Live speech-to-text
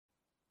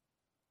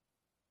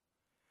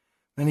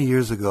Many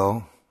years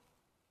ago,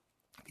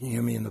 can you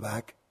hear me in the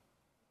back?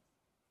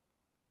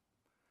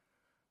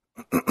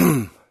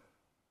 I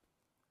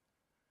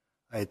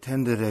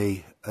attended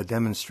a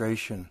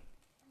demonstration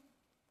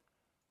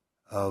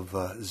of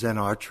Zen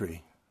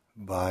archery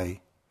by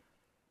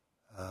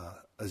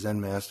a Zen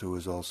master who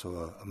was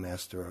also a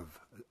master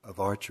of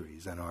archery,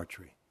 Zen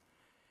archery.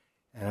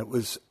 And it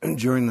was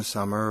during the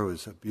summer. It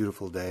was a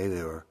beautiful day.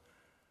 There were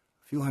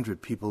a few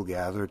hundred people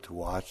gathered to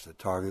watch. The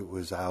target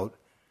was out.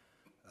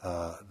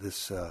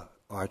 This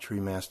archery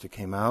master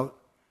came out,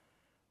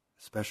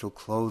 special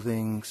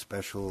clothing,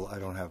 I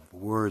don't have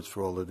words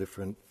for all the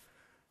different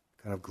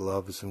kind of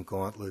gloves and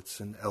gauntlets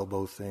and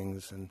elbow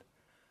things, and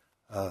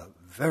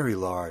very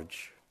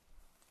large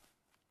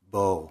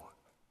bow,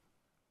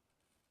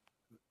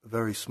 a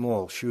very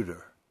small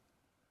shooter.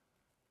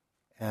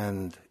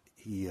 And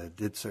he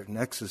did certain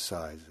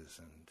exercises,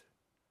 and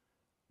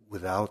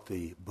without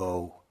the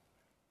bow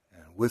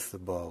and with the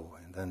bow,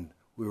 and then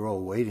we were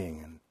all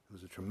waiting, and it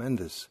was a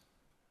tremendous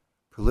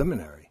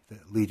preliminary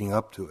leading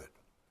up to it.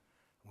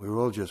 We were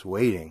all just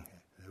waiting.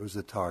 There was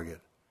the target.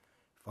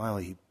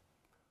 Finally, he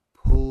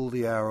pulled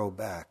the arrow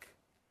back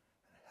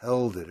and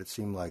held it. It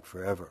seemed like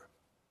forever.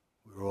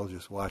 We were all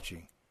just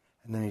watching.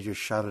 And then he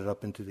just shot it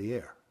up into the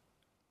air.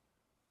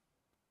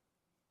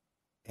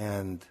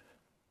 And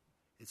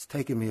it's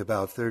taken me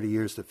about 30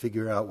 years to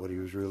figure out what he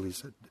was really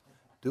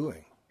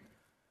doing.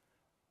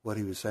 What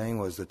he was saying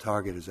was the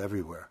target is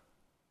everywhere.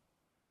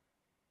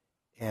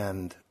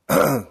 And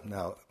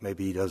now,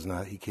 maybe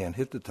he can't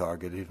hit the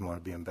target. He didn't want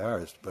to be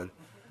embarrassed, but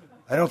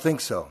I don't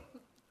think so.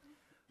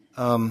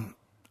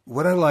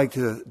 What I'd like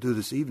to do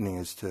this evening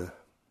is to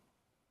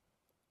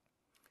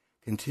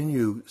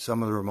continue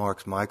some of the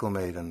remarks Michael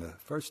made in the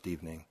first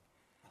evening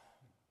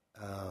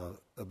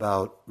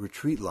about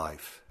retreat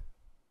life,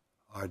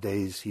 our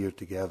days here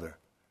together.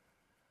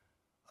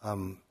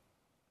 What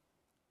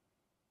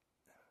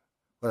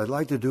I'd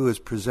like to do is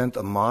present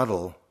a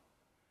model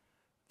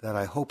that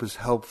I hope is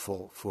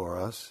helpful for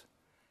us.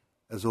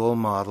 As all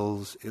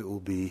models, it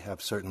will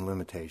have certain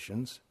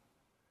limitations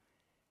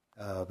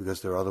because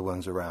there are other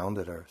ones around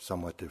that are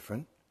somewhat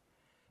different.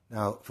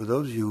 Now, for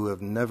those of you who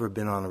have never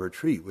been on a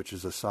retreat, which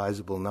is a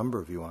sizable number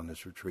of you on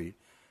this retreat,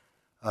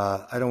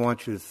 I don't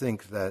want you to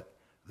think that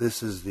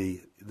this is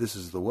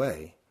the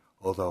way,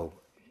 although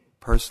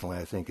personally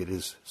I think it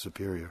is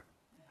superior.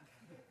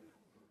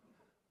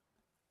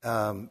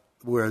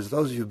 Whereas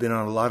those of you who've been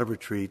on a lot of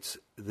retreats,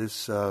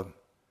 this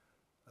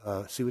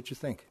see what you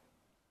think.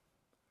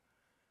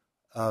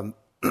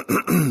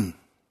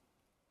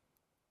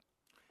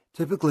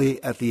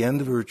 Typically, at the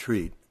end of a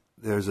retreat,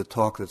 there's a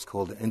talk that's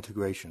called an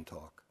integration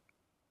talk.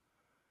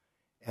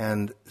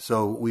 And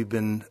so we've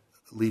been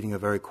leading a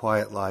very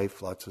quiet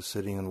life, lots of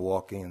sitting and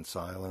walking in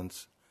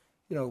silence,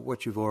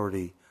 what you've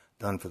already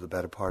done for the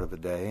better part of a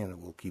day, and it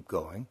will keep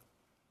going.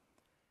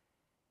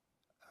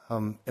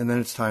 And then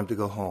it's time to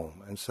go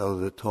home. And so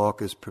the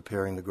talk is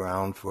preparing the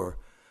ground for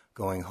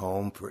going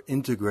home, for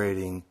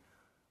integrating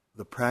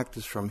the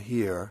practice from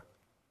here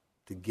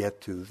to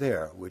get to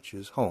there, which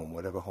is home,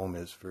 whatever home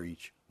is for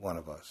each one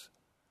of us.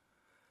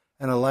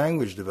 And a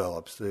language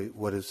develops.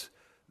 What is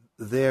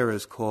there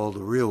is called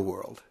the real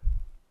world.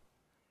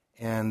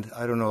 And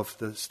I don't know if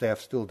the staff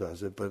still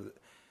does it, but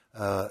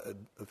a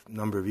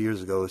number of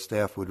years ago, the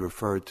staff would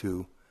refer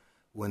to,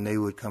 when they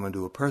would come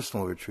into a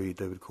personal retreat,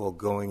 they would call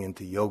going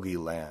into yogi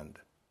land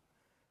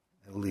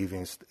and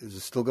leaving. Does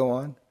it still go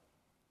on?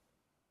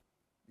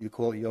 You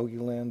call it yogi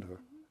land? Or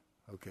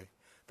okay.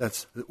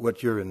 That's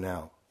what you're in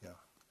now, yeah.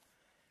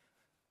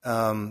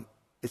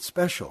 It's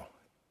special,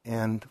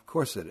 and of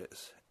course it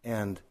is.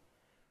 And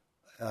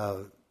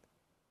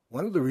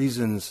one of the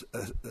reasons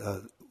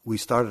we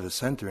started a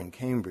center in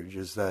Cambridge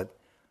is that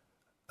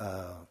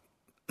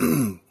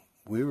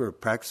we were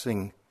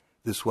practicing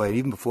this way.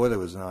 Even before there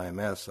was an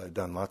IMS, I'd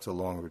done lots of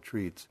long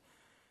retreats.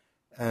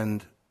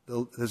 And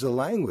there's a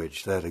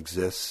language that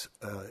exists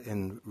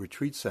in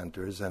retreat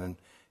centers, and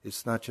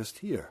it's not just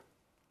here.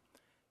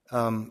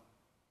 And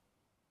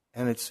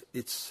it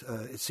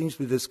seems to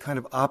be this kind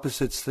of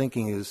opposites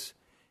thinking is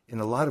in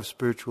a lot of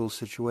spiritual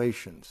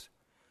situations,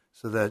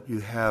 so that you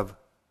have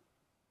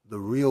the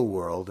real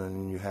world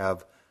and you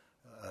have,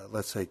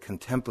 let's say,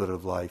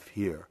 contemplative life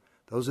here.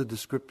 Those are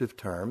descriptive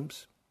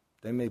terms.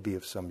 They may be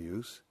of some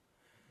use.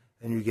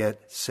 And you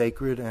get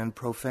sacred and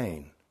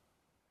profane.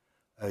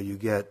 You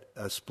get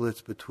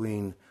splits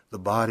between the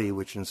body,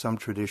 which in some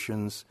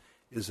traditions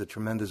is a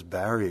tremendous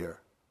barrier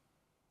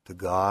to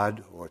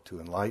God or to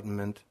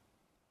enlightenment.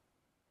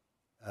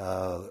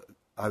 I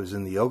was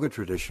in the yoga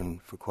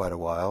tradition for quite a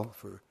while,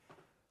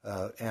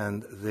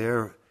 and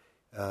there,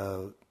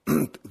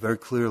 very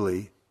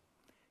clearly,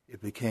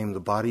 it became the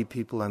body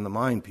people and the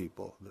mind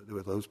people. There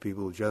were those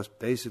people who just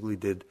basically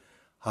did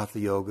hatha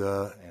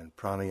yoga and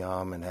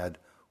pranayama and had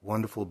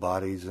wonderful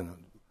bodies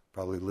and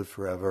probably lived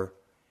forever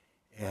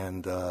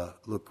and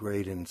looked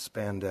great in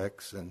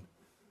spandex and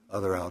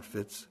other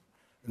outfits.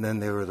 And then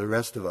there were the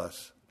rest of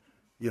us,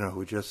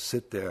 who just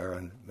sit there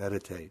and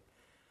meditate.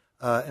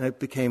 and it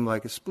became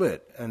like a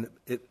split. And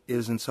it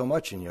isn't so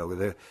much in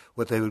yoga.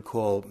 What they would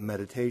call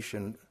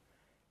meditation,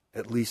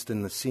 at least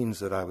in the scenes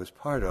that I was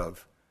part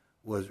of,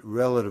 was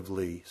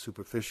relatively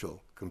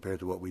superficial compared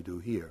to what we do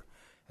here.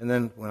 And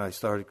then when I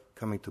started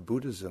coming to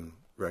Buddhism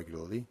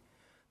regularly,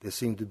 there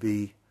seemed to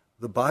be,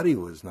 the body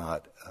was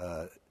not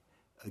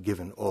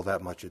given all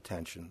that much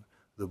attention.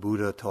 The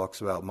Buddha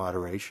talks about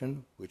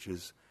moderation, which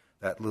is,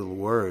 that little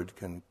word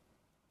can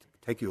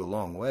take you a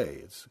long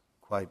way. It's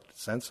quite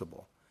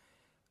sensible.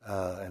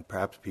 And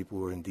perhaps people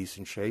were in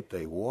decent shape.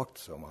 They walked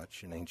so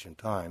much in ancient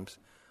times.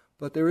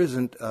 But there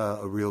isn't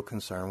a real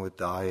concern with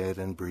diet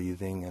and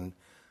breathing and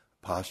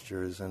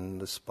postures and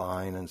the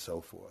spine and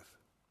so forth.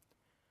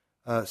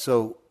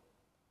 So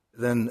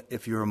then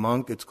if you're a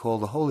monk, it's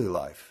called the holy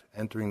life,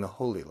 entering the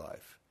holy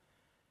life.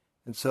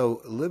 And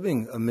so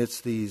living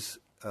amidst these,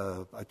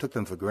 I took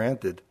them for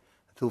granted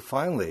until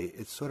finally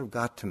it sort of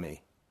got to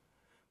me.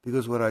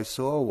 Because what I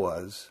saw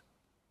was,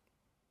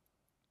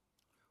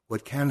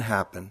 what can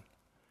happen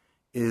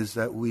is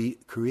that we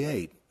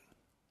create,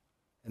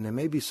 and there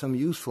may be some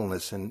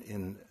usefulness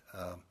in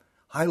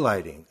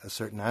highlighting a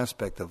certain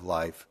aspect of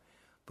life,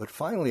 but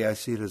finally I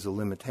see it as a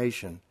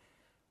limitation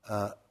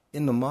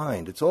in the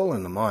mind. It's all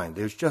in the mind.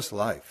 There's just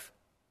life.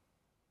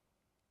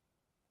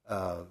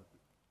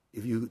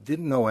 If you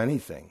didn't know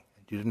anything,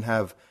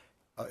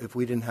 if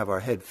we didn't have our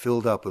head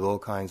filled up with all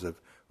kinds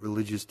of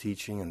religious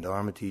teaching and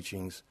Dharma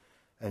teachings,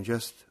 and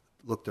just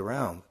looked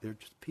around, they're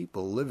just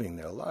people living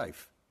their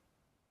life.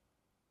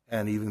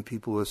 And even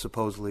people who are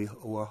supposedly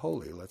who are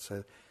holy, let's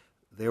say,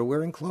 they're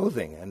wearing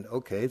clothing, and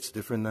okay, it's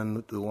different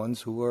than the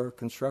ones who are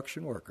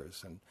construction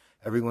workers, and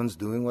everyone's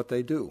doing what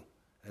they do.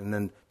 And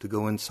then to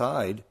go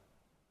inside,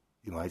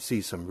 you might see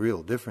some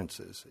real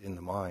differences in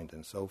the mind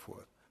and so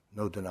forth.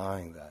 No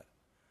denying that.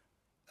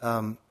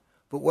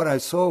 But what I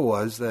saw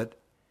was that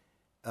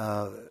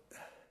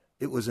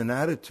it was an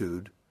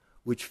attitude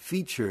which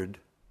featured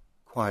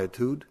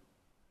quietude,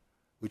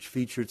 which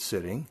featured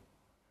sitting,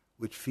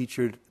 which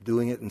featured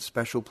doing it in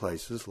special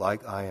places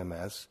like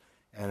IMS,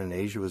 and in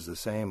Asia was the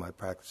same. I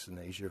practiced in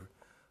Asia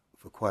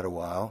for quite a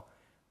while.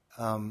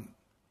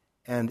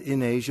 And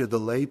in Asia, the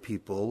lay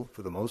people,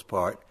 for the most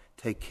part,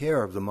 take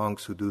care of the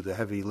monks who do the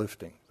heavy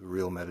lifting, the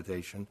real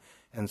meditation,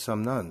 and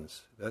some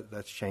nuns.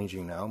 That's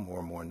changing now.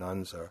 More and more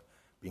nuns are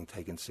being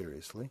taken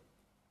seriously.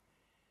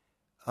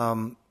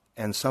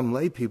 And some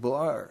lay people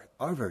are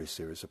very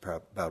serious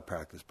about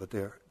practice, but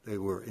they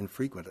were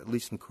infrequent, at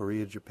least in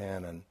Korea,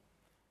 Japan,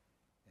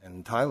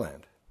 and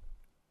Thailand.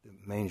 The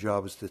main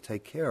job is to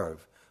take care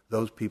of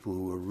those people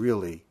who were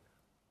really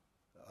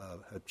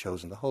had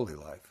chosen the holy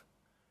life.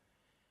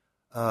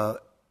 The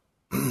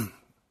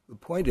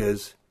point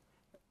is,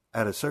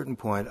 at a certain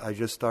point, I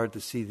just started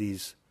to see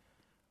these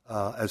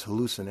as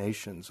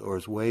hallucinations or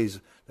as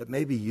ways that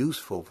may be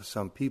useful for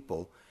some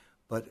people,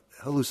 but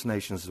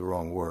hallucination is the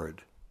wrong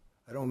word.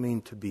 I don't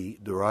mean to be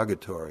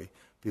derogatory,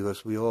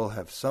 because we all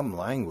have some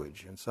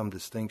language and some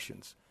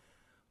distinctions.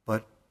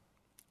 But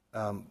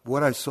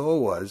what I saw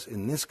was,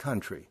 in this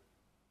country,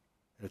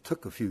 and it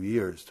took a few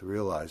years to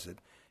realize it,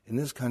 in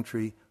this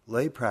country,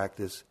 lay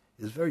practice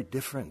is very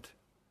different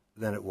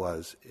than it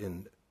was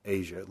in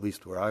Asia, at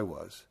least where I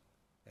was.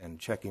 And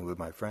checking with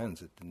my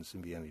friends, it didn't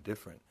seem to be any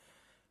different.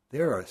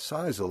 There are a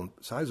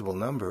sizable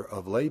number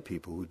of lay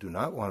people who do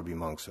not want to be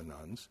monks or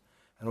nuns,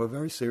 and who are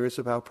very serious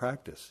about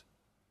practice.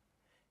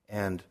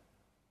 And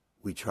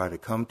we try to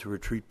come to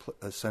retreat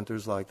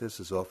centers like this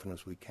as often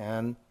as we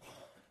can.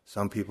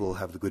 Some people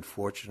have the good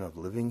fortune of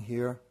living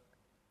here.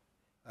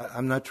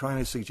 I'm not trying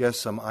to suggest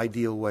some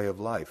ideal way of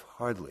life,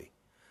 hardly.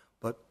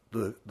 But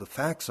the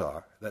facts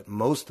are that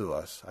most of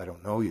us, I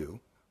don't know you,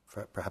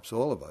 perhaps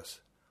all of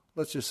us,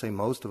 let's just say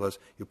most of us,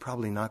 you're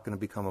probably not going to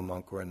become a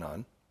monk or a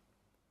nun.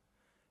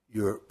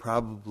 You're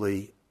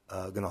probably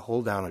going to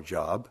hold down a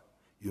job.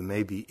 You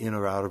may be in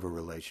or out of a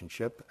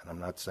relationship, and I'm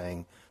not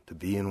saying to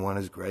be in one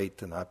is great,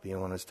 to not be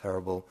in one is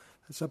terrible.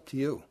 That's up to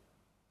you.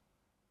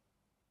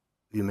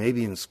 You may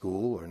be in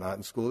school or not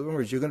in school. In other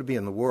words, you're going to be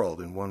in the world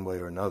in one way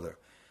or another.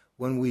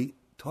 When we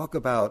talk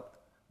about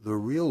the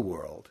real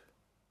world,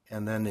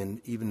 and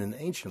then even in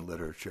ancient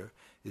literature,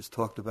 it's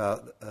talked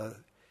about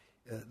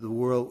the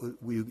world.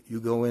 You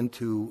go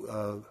into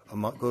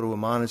go to a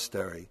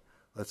monastery.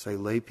 Let's say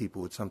lay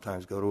people would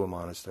sometimes go to a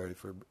monastery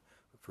for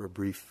a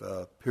brief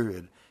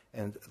period,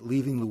 and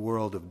leaving the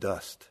world of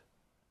dust.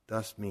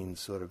 Dust means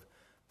sort of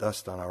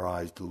dust on our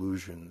eyes,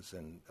 delusions,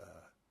 and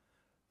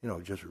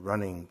just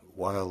running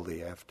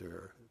wildly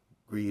after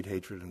greed,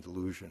 hatred, and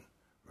delusion,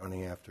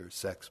 running after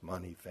sex,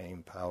 money,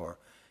 fame, power,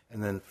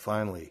 and then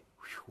finally,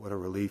 what a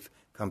relief,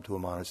 come to a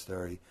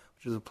monastery,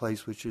 which is a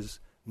place which is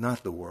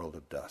not the world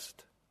of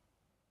dust.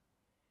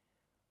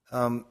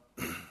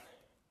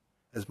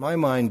 As my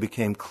mind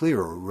became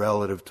clearer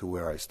relative to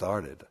where I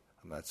started,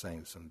 I'm not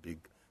saying some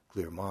big,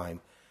 clear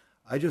mind,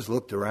 I just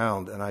looked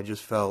around and I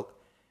just felt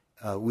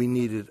we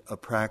needed a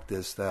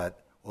practice that,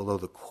 although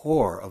the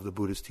core of the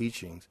Buddhist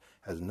teachings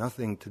has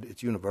nothing to,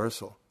 it's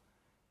universal.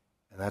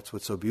 And that's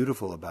what's so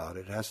beautiful about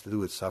it. It has to do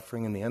with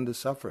suffering, and the end is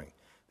suffering.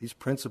 These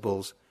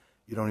principles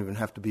You don't even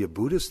have to be a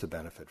Buddhist to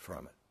benefit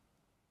from it.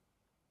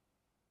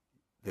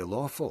 They're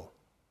lawful.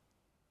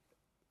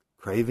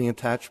 Craving,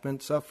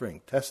 attachment,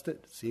 suffering. Test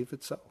it. See if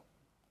it's so.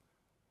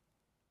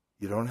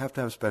 You don't have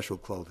to have special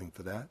clothing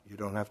for that. You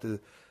don't have to.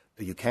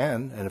 You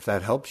can, and if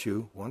that helps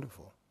you,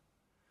 wonderful.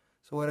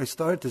 So what I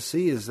started to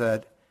see is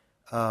that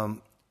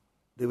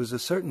there was a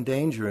certain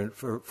danger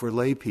for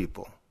lay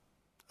people,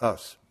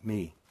 us,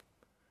 me,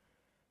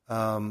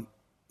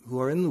 who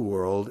are in the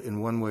world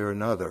in one way or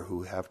another,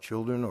 who have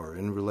children or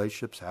in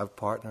relationships, have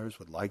partners,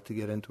 would like to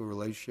get into a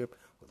relationship,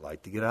 would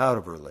like to get out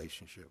of a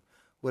relationship,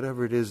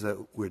 whatever it is that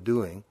we're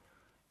doing.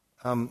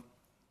 And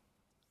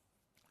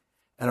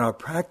our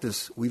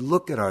practice, we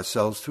look at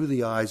ourselves through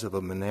the eyes of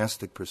a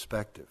monastic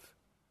perspective.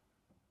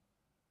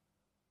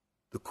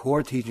 The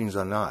core teachings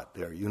are not,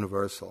 they're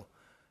universal.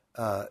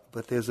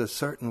 But there's a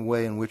certain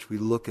way in which we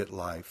look at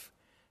life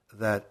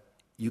that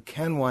you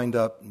can wind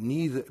up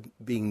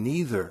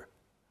not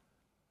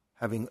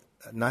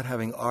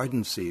having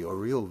ardency or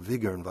real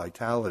vigor and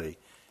vitality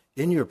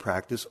in your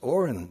practice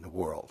or in the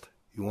world.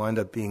 You wind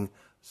up being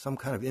some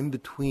kind of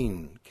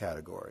in-between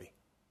category.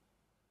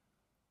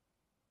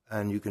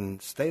 And you can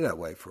stay that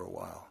way for a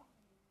while.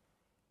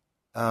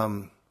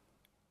 So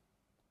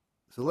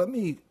let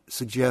me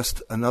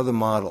suggest another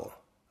model.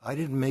 I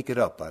didn't make it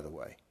up, by the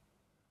way.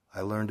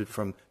 I learned it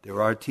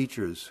there are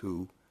teachers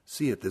who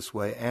see it this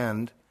way,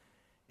 and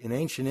in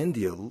ancient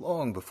India,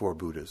 long before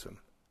Buddhism,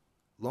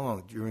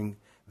 long during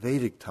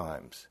Vedic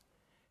times,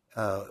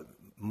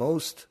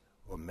 most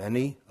or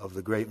many of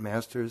the great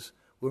masters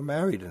were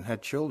married and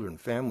had children,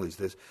 families.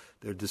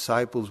 Their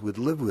disciples would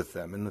live with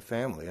them in the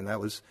family, and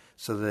that was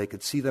so that they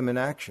could see them in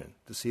action,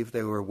 to see if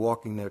they were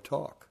walking their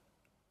talk.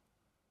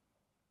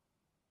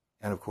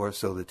 And of course,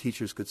 so the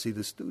teachers could see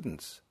the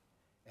students.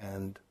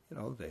 And,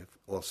 they've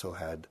also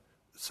had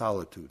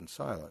solitude and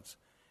silence.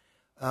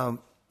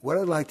 What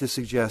I'd like to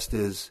suggest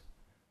is,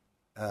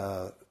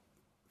 for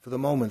the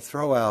moment,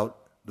 throw out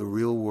the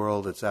real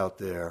world that's out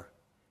there,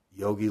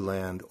 yogi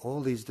land,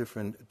 all these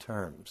different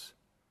terms,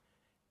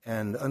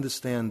 and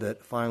understand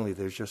that finally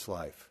there's just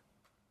life.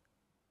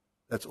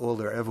 That's all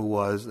there ever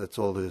was. That's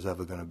all there's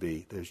ever going to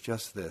be. There's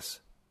just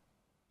this.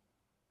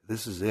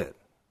 This is it.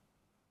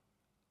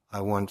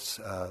 I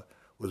once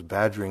was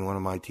badgering one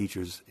of my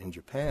teachers in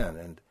Japan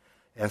and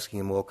asking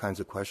him all kinds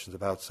of questions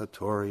about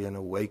Satori and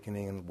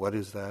awakening and what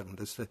is that and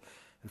this. And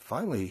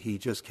finally he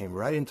just came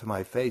right into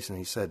my face and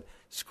he said,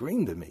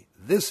 screamed at me,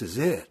 "This is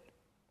it."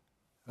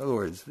 In other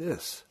words,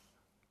 this,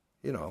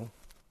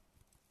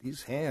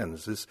 these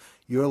hands, this,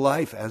 your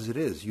life as it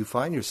is. You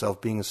find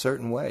yourself being a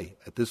certain way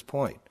at this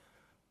point.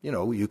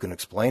 You can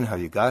explain how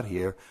you got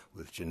here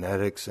with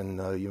genetics and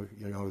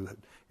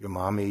your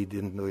mommy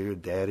didn't know, your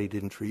daddy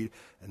didn't treat,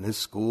 and this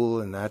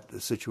school and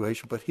that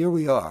situation. But here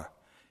we are.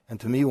 And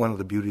to me, one of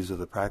the beauties of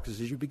the practice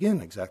is you begin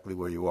exactly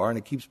where you are, and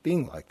it keeps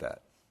being like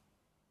that.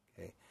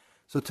 Okay?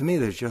 So to me,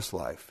 there's just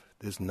life.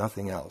 There's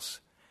nothing else.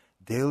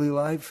 Daily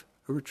life,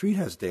 a retreat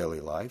has daily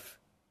life.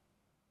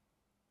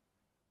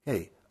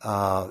 Okay,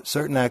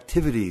 certain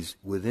activities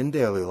within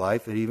daily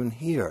life, and even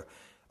here.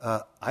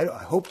 I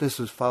hope this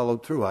was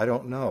followed through. I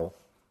don't know.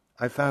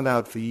 I found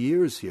out for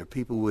years here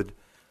people would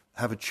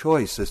have a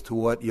choice as to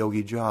what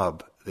yogi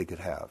job they could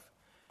have.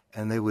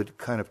 And they would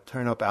kind of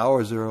turn up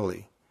hours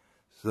early.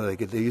 So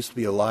there used to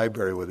be a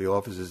library where the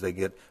officers, they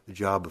get the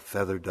job of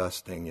feather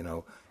dusting,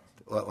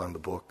 on the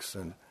books.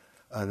 And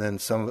then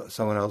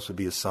someone else would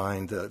be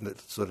assigned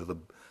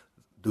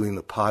doing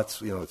the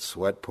pots, it's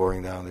sweat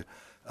pouring down.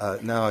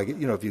 Now,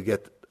 if you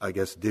get, I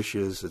guess,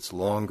 dishes, it's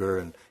longer,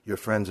 and your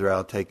friends are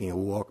out taking a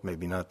walk,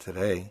 maybe not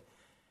today.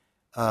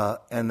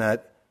 And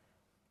that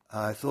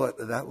I thought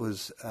that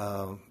was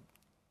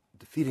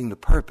defeating the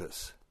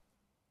purpose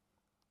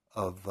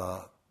of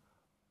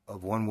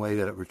one way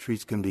that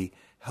retreats can be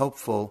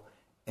helpful,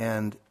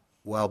 and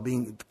while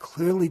being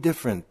clearly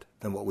different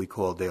than what we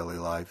call daily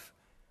life,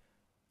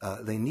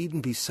 they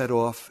needn't be set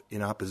off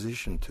in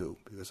opposition to,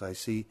 because I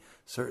see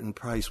certain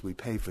price we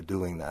pay for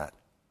doing that,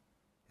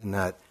 and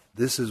that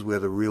this is where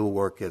the real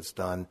work gets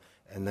done,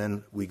 and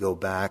then we go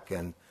back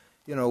and,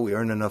 we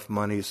earn enough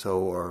money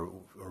or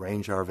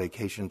arrange our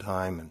vacation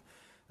time and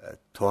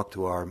talk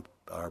to our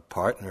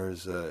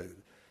partners,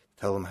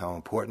 tell them how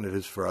important it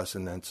is for us,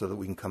 and then so that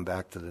we can come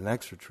back to the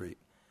next retreat.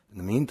 In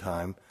the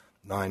meantime,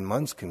 9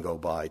 months can go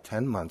by,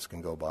 10 months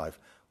can go by.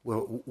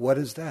 Well, what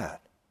is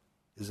that?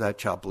 Is that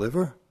chopped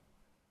liver?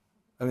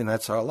 I mean,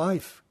 that's our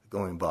life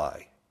going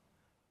by.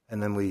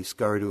 And then we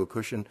scurry to a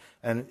cushion.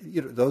 And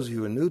those of you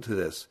who are new to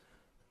this,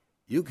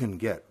 you can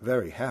get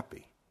very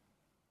happy.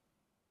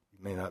 You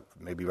may not,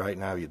 maybe right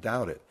now you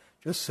doubt it.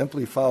 Just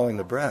simply following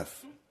the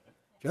breath.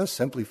 Just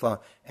simply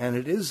follow. And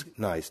it is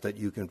nice that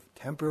you can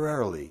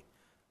temporarily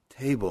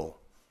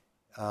table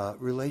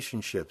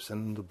relationships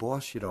and the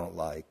boss you don't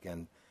like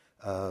and,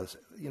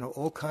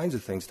 all kinds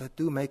of things that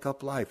do make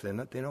up life.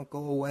 They don't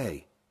go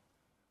away.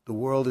 The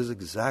world is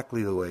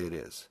exactly the way it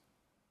is.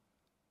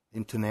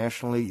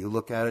 Internationally, you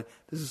look at it,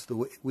 this is the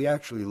way we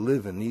actually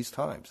live in these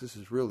times. This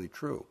is really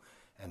true.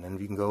 And then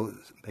you can go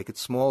make it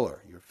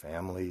smaller, your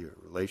family, your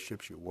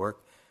relationships, your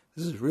work.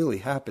 This is really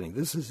happening.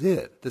 This is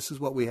it. This is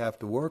what we have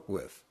to work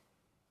with.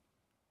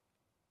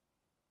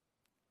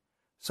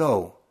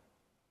 So,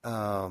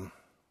 I'd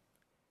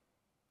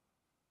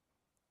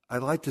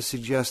like to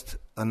suggest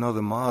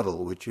another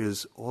model, which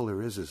is all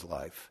there is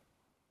life.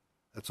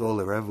 That's all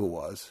there ever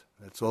was.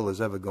 That's all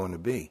there's ever going to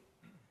be.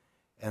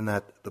 And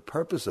that the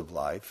purpose of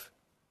life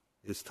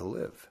is to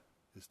live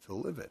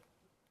it.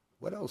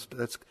 What else?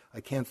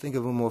 I can't think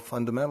of a more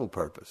fundamental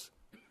purpose.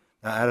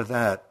 Now, out of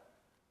that,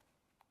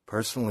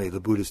 personally, the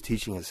Buddha's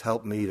teaching has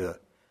helped me to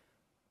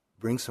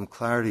bring some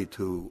clarity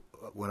to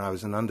when I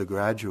was an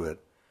undergraduate.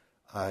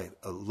 I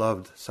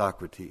loved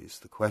Socrates,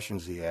 the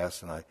questions he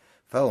asked, and I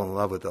fell in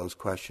love with those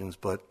questions,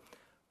 but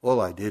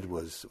all I did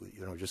was,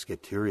 just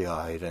get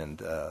teary-eyed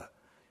and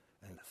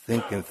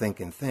think and think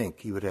and think.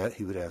 He would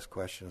ask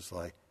questions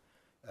like,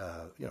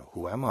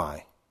 who am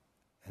I?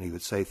 And he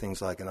would say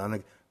things like,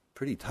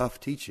 pretty tough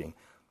teaching,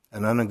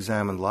 an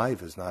unexamined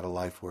life is not a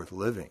life worth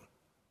living.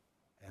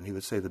 And he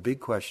would say, the big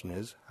question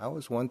is, how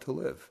is one to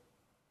live?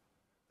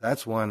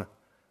 That's one,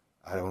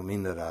 I don't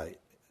mean that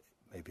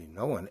maybe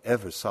no one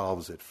ever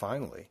solves it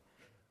finally,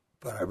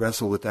 but I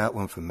wrestled with that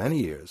one for many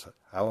years.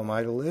 How am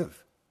I to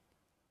live?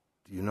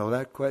 Do you know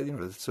that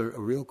question? It's a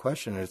real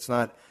question. It's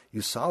not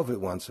you solve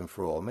it once and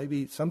for all.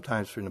 Maybe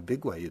sometimes in a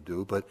big way you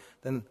do, but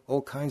then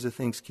all kinds of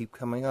things keep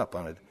coming up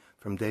on it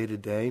from day to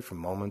day, from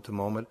moment to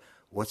moment.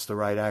 What's the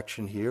right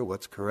action here?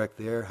 What's correct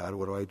there?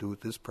 What do I do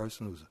with this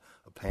person who's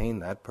a pain,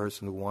 that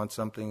person who wants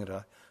something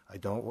that I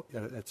don't,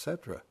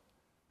 etc.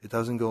 It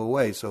doesn't go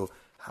away. So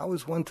how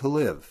is one to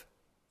live?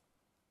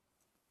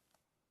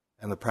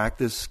 And the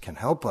practice can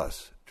help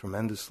us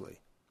tremendously.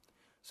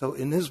 So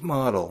in this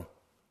model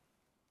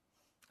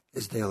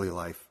is daily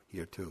life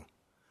here too.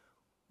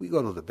 We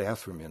go to the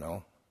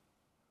bathroom,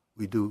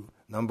 We do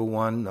number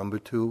one, number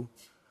two.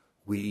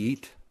 We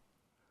eat,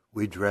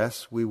 we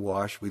dress, we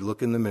wash, we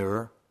look in the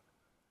mirror.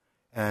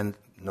 And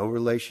no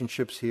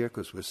relationships here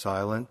because we're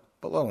silent.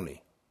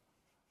 Baloney.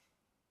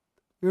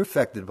 You're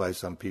affected by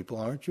some people,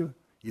 aren't you?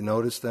 You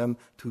notice them,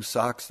 2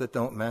 socks that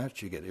don't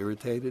match, you get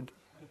irritated.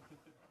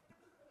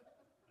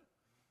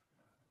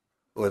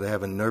 Or they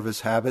have a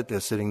nervous habit, they're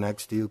sitting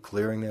next to you,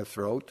 clearing their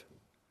throat.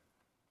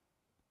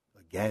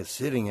 Again,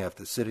 sitting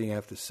after sitting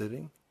after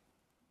sitting.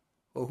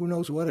 Well, who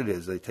knows what it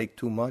is? They take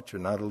too much or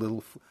not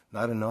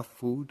enough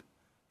food.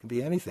 It can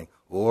be anything.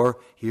 Or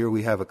here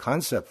we have a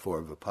concept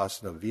for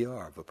Vipassana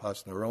VR,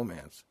 Vipassana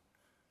romance.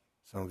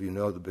 Some of you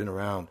know they've been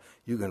around.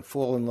 You can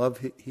fall in love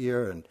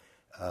here and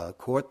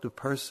court the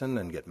person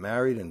and get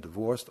married and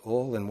divorced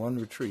all in one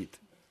retreat.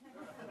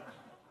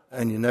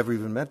 And you never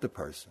even met the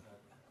person.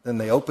 Then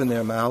they open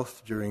their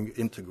mouth during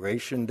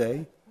integration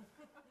day,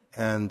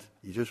 and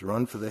you just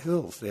run for the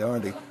hills.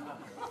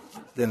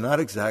 They're not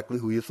exactly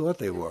who you thought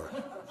they were.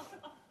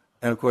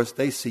 And of course,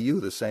 they see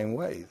you the same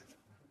way,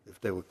 if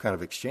they were kind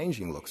of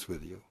exchanging looks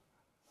with you.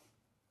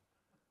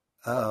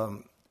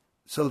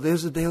 So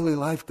there's a daily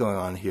life going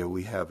on here.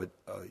 We have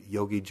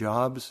yogi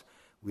jobs.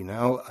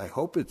 I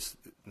hope it's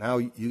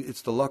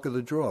the luck of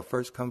the draw.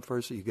 First come,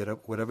 first you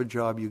get whatever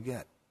job you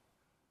get.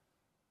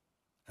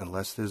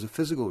 Unless there's a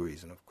physical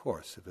reason, of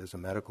course. If there's a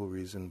medical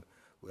reason,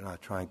 we're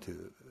not trying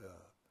to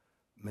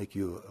make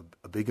you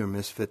a bigger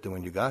misfit than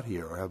when you got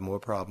here or have more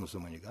problems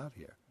than when you got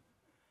here.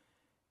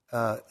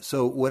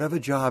 So whatever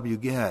job you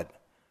get,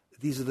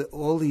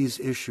 all these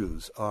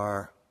issues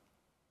are,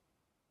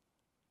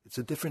 it's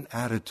a different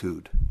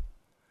attitude.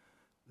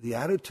 The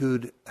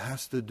attitude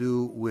has to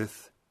do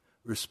with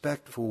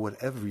respect for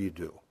whatever you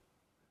do.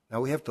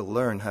 Now we have to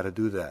learn how to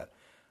do that.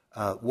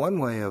 One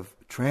way of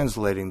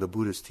translating the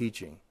Buddha's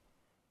teaching,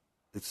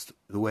 it's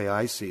the way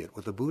I see it.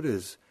 What the Buddha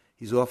is,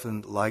 he's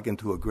often likened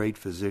to a great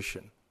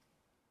physician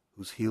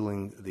who's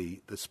healing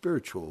the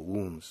spiritual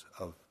wounds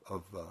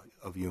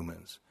of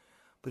humans.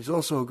 But he's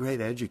also a great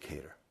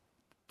educator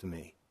to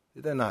me.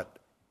 They're not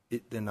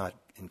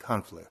in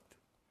conflict.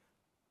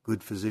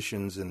 Good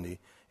physicians in the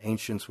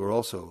ancients were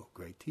also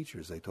great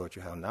teachers. They taught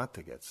you how not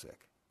to get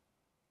sick,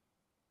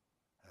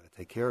 how to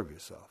take care of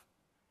yourself.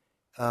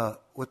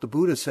 What the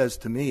Buddha says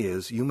to me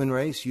is, human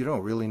race, you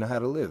don't really know how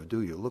to live,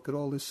 do you? Look at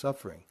all this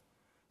suffering.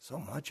 So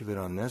much of it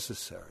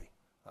unnecessary.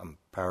 I'm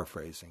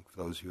paraphrasing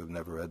for those of you who have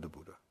never read the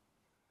Buddha.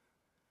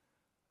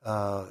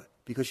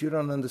 Because you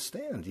don't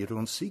understand. You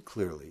don't see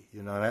clearly.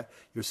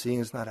 Your seeing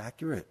is not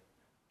accurate.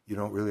 You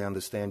don't really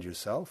understand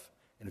yourself.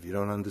 And if you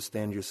don't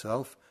understand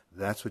yourself,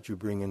 that's what you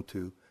bring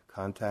into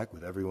contact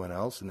with everyone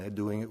else, and they're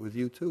doing it with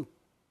you too.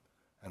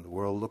 And the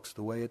world looks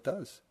the way it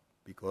does,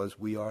 because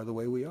we are the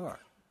way we are.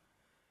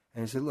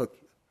 And he said, look,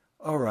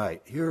 all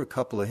right, here are a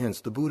couple of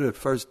hints. The Buddha at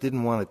first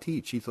didn't want to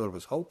teach. He thought it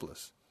was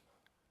hopeless.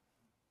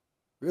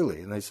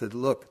 Really. And they said,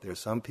 look, there's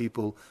some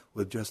people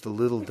with just a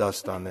little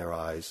dust on their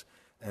eyes,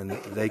 and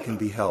they can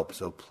be helped,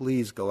 so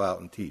please go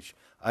out and teach.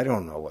 I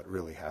don't know what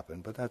really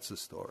happened, but that's the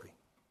story.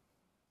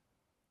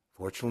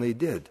 Fortunately, it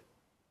did.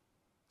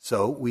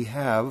 So we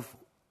have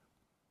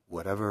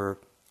whatever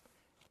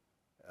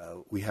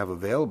we have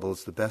available.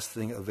 It's the best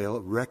thing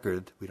available.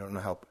 Record, we don't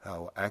know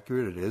how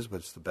accurate it is,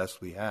 but it's the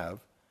best we have.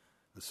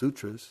 The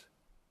sutras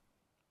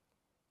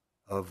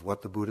of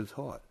what the Buddha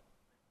taught.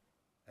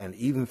 And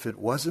even if it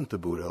wasn't the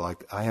Buddha,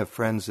 like I have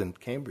friends in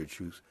Cambridge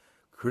who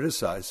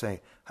criticize, saying,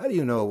 how do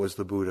you know it was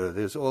the Buddha?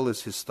 There's all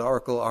this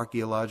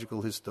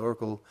archaeological,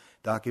 historical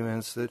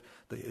documents that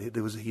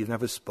he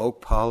never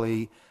spoke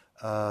Pali.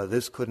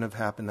 This couldn't have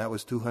happened. That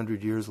was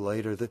 200 years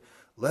later.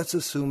 Let's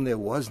assume there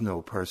was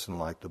no person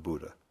like the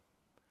Buddha,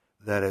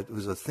 that it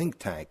was a think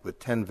tank with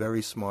 10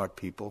 very smart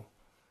people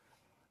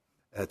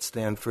at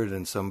Stanford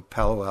and some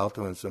Palo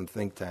Alto and some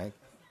think tank.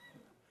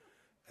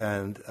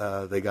 And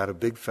they got a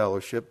big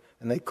fellowship,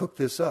 and they cooked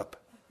this up.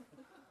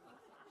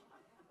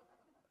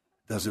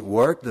 Does it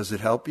work? Does it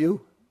help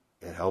you?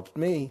 It helped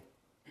me.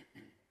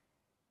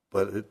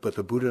 But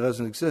the Buddha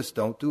doesn't exist.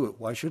 Don't do it.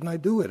 Why shouldn't I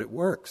do it? It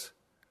works.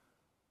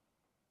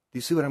 Do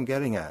you see what I'm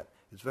getting at?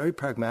 It's very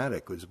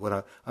pragmatic. Is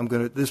what I'm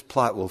going to. This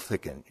plot will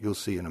thicken. You'll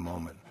see in a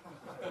moment.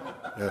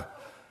 Yeah.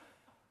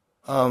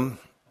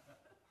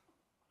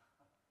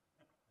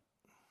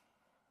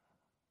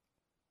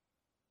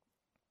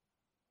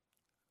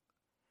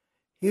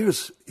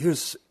 Here's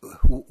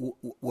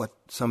what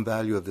some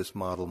value of this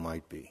model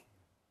might be.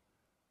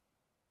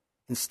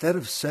 Instead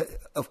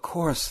of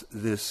course,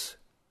 this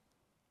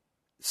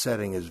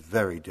setting is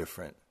very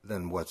different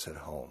than what's at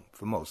home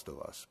for most of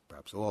us,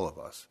 perhaps all of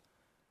us.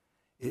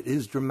 It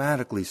is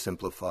dramatically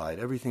simplified,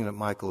 everything that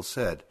Michael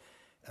said,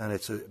 and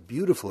it's a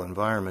beautiful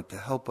environment to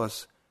help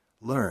us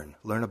learn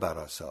about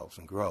ourselves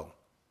and grow.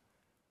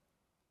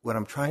 What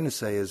I'm trying to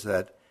say is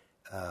that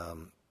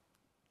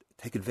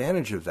take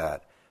advantage of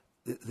that.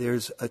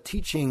 There's a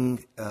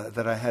teaching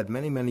that I had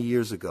many, many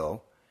years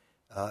ago,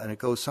 and it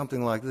goes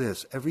something like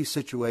this. Every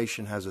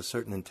situation has a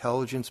certain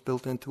intelligence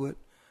built into it.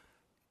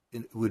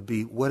 It would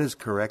be, what is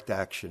correct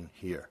action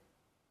here?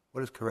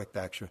 What is correct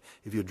action?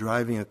 If you're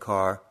driving a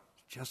car,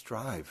 just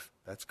drive.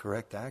 That's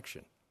correct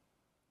action,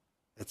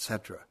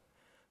 etc.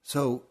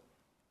 So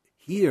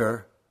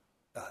here,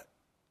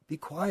 be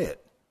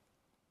quiet.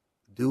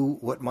 Do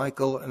what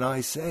Michael and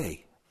I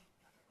say.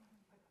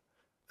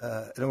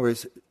 In other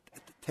words,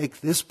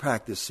 take this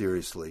practice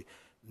seriously,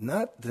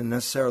 not to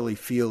necessarily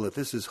feel that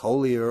this is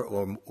holier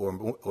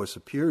or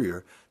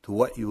superior to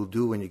what you'll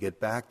do when you get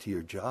back to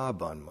your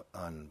job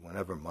on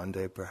whenever,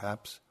 Monday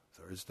perhaps,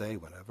 Thursday,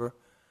 whenever,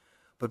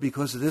 but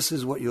because this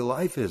is what your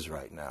life is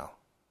right now.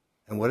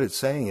 And what it's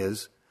saying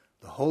is,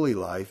 the holy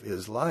life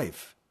is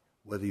life,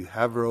 whether you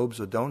have robes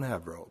or don't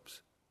have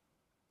robes.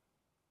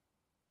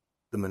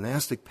 The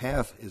monastic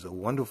path is a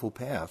wonderful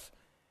path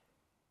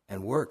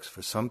and works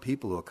for some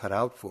people who are cut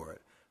out for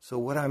it. So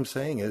what I'm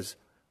saying is,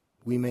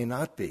 we may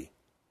not be.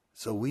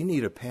 So we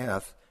need a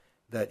path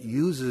that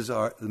uses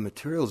the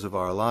materials of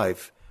our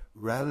life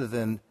rather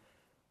than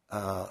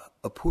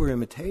a poor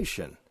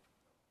imitation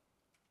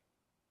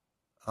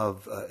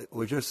of,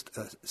 or just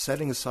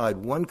setting aside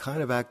one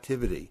kind of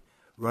activity,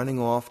 running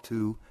off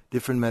to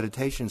different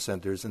meditation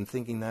centers and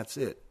thinking that's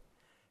it.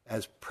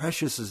 As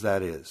precious as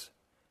that is.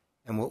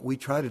 And what we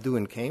try to do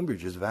in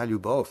Cambridge is value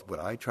both. What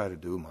I try to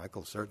do,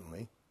 Michael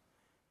certainly.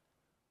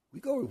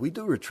 We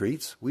do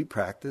retreats, we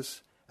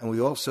practice, and we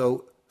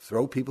also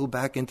throw people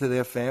back into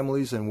their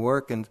families and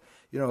work, and,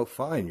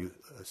 fine, you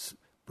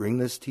bring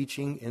this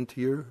teaching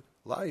into your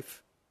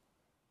life.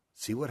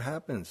 See what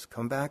happens.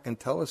 Come back and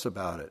tell us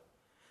about it.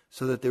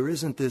 So that there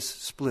isn't this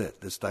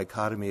split, this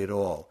dichotomy at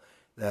all,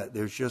 that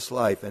there's just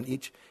life, and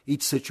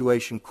each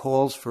situation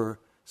calls for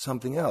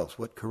something else.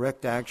 What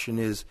correct action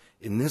is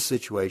in this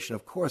situation,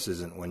 of course,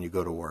 isn't when you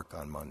go to work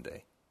on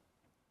Monday.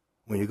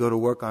 When you go to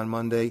work on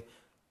Monday,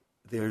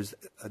 there's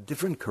a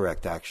different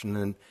correct action,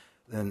 and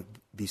then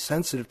be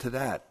sensitive to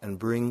that and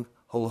bring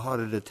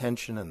wholehearted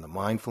attention and the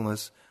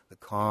mindfulness, the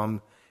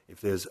calm.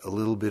 If there's a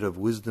little bit of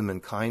wisdom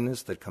and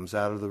kindness that comes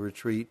out of the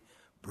retreat,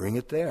 bring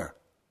it there.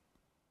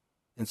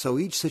 And so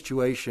each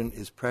situation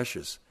is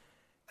precious.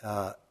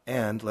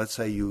 And let's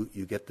say you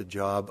get the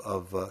job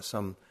of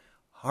some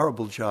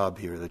horrible job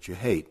here that you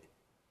hate,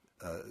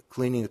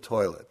 cleaning a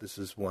toilet. This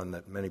is one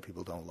that many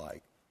people don't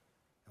like.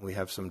 And we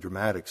have some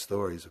dramatic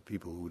stories of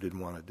people who didn't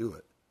want to do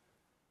it.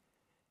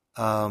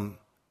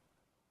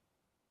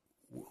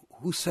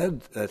 Who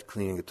said that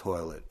cleaning a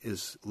toilet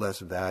is less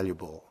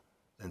valuable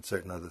than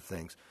certain other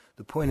things?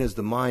 The point is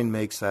the mind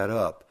makes that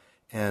up,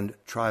 and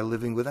try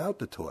living without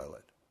the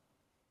toilet.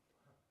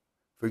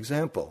 For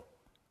example,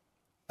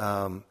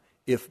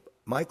 if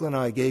Michael and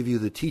I gave you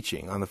the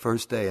teaching on the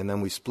first day and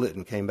then we split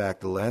and came back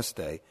the last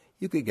day,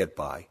 you could get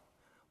by.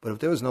 But if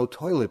there was no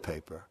toilet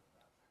paper,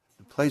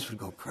 the place would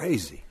go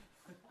crazy.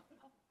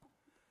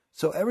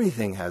 So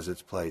everything has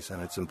its place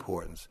and its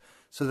importance.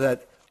 So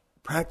that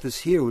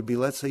practice here would be,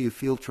 let's say you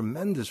feel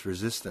tremendous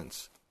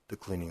resistance to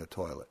cleaning a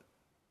toilet.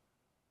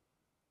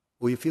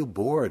 Or you feel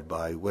bored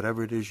by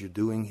whatever it is you're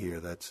doing here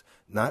that's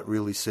not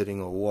really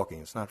sitting or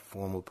walking. It's not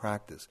formal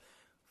practice.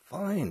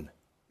 Fine.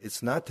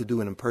 It's not to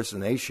do an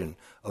impersonation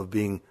of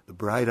being the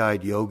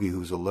bright-eyed yogi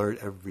who's alert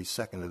every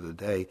second of the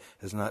day,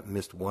 has not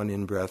missed one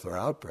in-breath or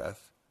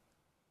out-breath,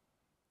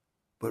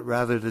 but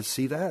rather to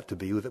see that, to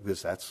be with it,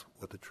 because that's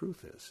what the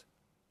truth is.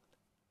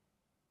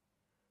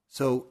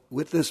 So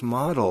with this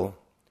model,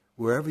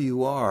 wherever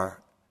you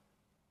are,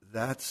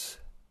 that's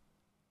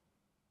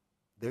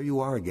there you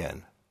are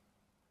again.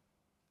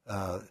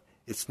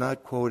 It's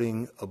not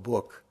quoting a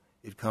book.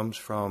 It comes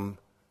from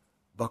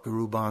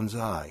Buckaroo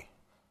Banzai,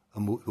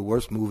 the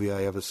worst movie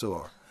I ever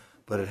saw.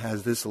 But it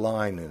has this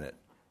line in it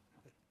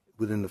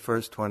within the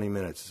first 20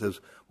 minutes. It says,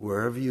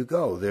 wherever you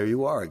go, there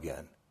you are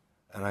again.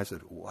 And I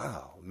said,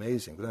 wow,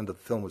 amazing. But then the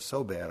film was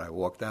so bad I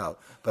walked out.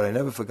 But I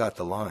never forgot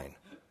the line.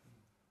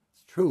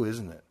 It's true,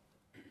 isn't it?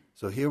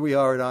 So here we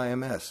are at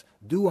IMS.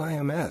 Do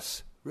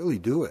IMS. Really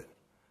do it.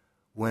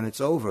 When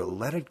it's over,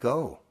 let it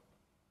go.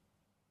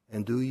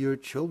 And do your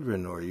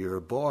children or your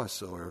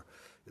boss or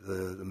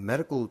the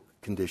medical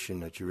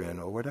condition that you're in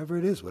or whatever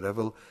it is,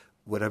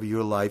 whatever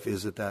your life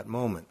is at that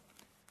moment.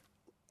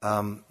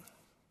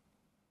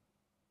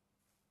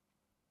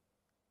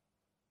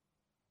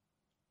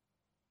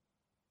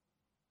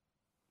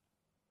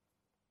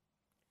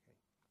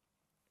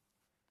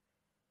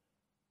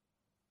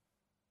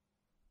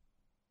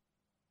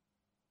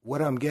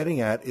 What I'm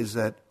getting at is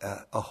that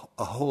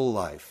a whole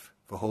life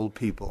for whole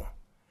people,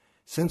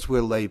 since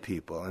we're lay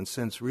people, and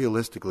since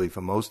realistically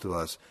for most of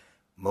us,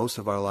 most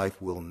of our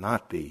life will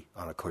not be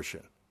on a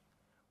cushion,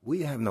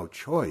 we have no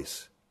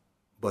choice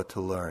but to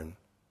learn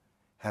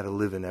how to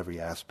live in every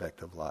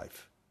aspect of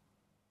life.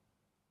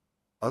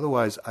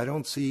 Otherwise, I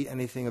don't see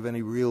anything of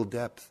any real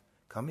depth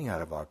coming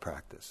out of our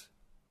practice.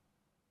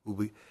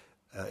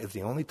 If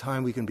the only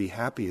time we can be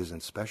happy is in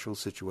special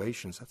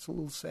situations, that's a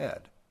little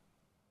sad.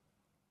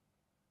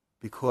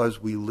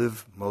 Because we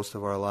live most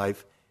of our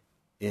life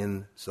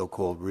in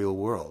so-called real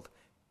world.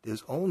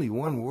 There's only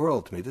one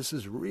world to me. This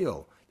is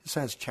real. This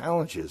has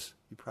challenges.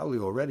 You probably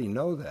already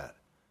know that.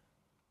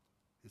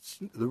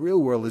 The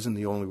real world isn't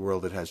the only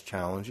world that has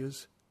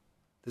challenges.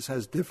 This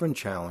has different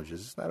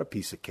challenges. It's not a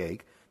piece of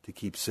cake to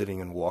keep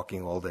sitting and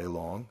walking all day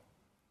long.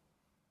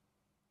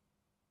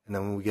 And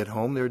then when we get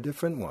home, there are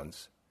different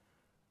ones.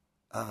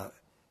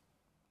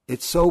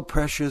 It's so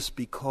precious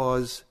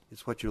because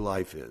it's what your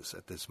life is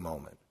at this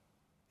moment.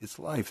 It's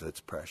life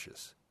that's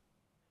precious.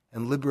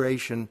 And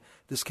liberation,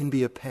 this can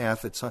be a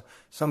path. It's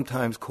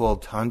sometimes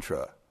called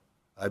Tantra.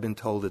 I've been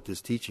told that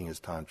this teaching is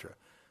Tantra.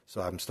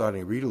 So I'm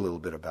starting to read a little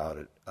bit about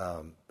it.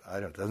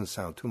 It doesn't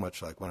sound too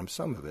much like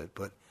some of it,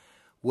 but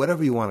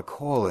whatever you want to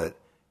call it,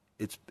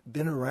 it's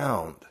been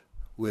around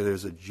where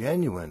there's a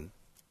genuine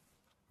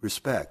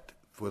respect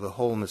for the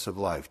wholeness of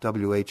life,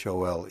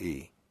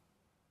 WHOLE.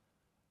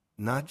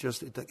 Not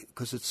just,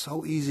 because it's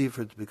so easy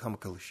for it to become a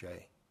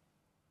cliche.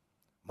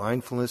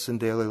 Mindfulness in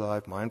daily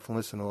life,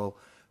 mindfulness in all,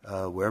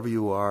 wherever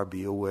you are,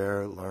 be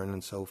aware, learn,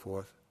 and so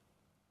forth.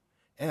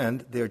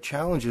 And there are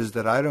challenges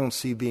that I didn't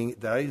see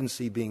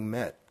being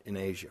met in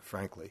Asia,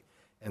 frankly,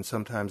 and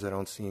sometimes I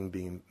don't see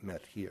being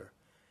met here.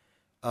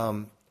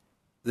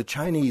 The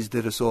Chinese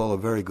did us all a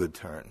very good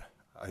turn,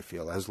 I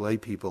feel, as lay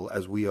people,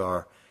 as we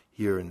are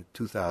here in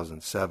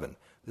 2007.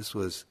 This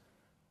was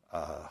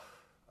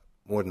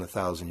more than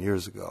 1,000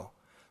 years ago.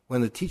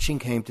 When the teaching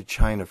came to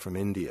China from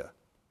India,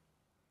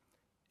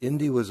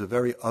 India was a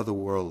very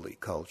otherworldly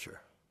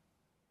culture.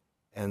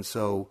 And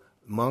so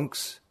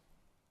monks,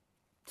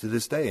 to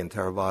this day in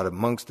Theravada,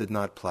 monks did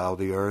not plow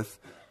the earth.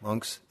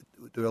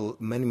 There are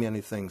many,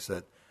 many things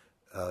that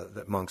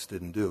monks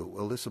didn't do.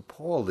 Well, this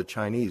appalled the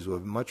Chinese, who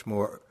were much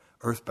more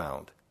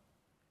earthbound.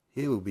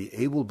 Here would be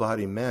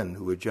able-bodied men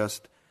who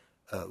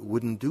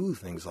wouldn't do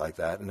things like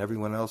that, and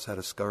everyone else had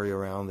to scurry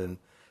around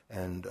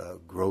and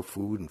grow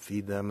food and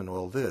feed them and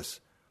all this.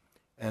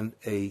 And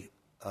a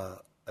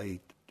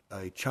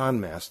Chan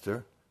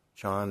master,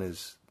 Chan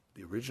is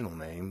the original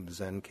name,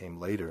 Zen came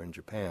later in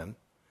Japan,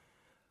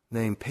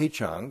 named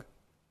Peichang,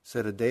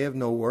 said a day of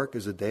no work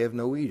is a day of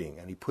no eating,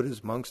 and he put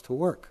his monks to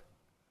work.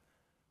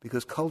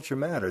 Because culture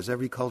matters.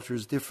 Every culture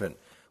is different.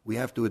 We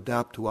have to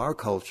adapt to our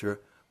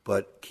culture,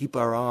 but keep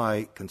our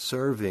eye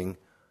conserving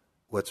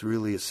what's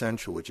really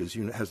essential, which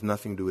has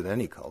nothing to do with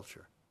any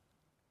culture.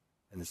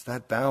 And it's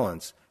that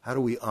balance. How do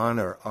we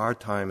honor our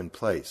time and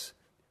place?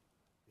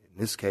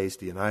 In this case,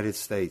 the United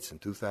States in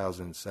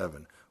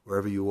 2007,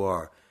 wherever you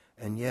are.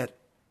 And yet,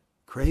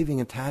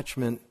 craving,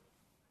 attachment,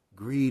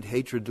 greed,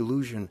 hatred,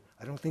 delusion,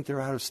 I don't think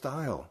they're out of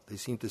style. They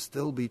seem to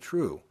still be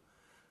true.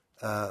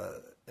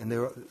 And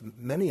there are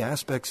many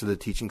aspects of the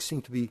teaching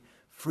seem to be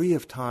free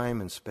of time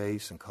and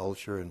space and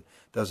culture, and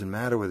it doesn't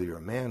matter whether you're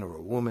a man or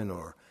a woman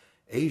or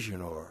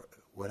Asian or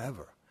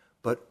whatever.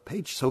 But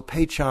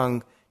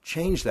Peichang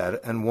changed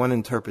that, and one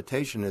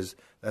interpretation is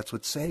that's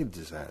what saved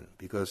Zen,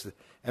 because the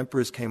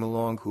emperors came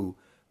along who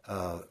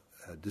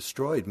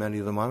destroyed many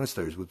of the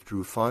monasteries,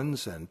 withdrew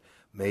funds and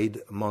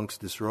made monks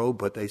disrobe,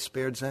 but they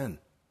spared Zen.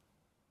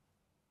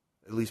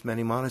 At least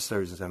many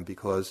monasteries in Zen,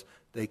 because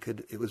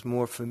it was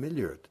more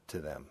familiar to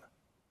them.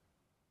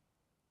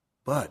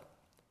 But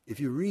if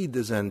you read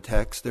the Zen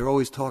text, they're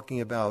always talking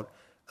about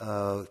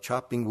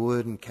chopping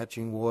wood and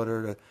catching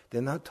water.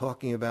 They're not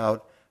talking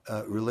about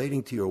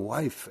relating to your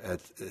wife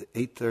at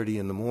 8:30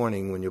 in the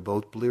morning when you're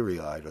both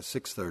bleary-eyed, or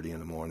 6:30 in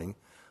the morning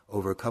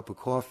over a cup of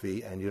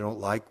coffee and you don't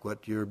like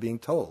what you're being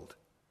told.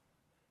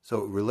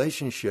 So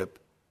relationship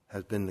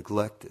has been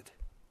neglected.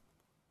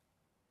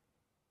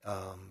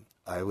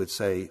 I would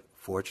say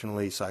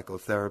Fortunately,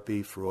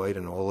 psychotherapy, Freud,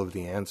 and all of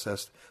the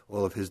ancestors,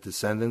 all of his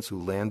descendants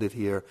who landed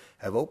here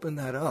have opened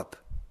that up.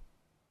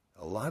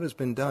 A lot has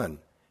been done.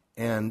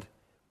 And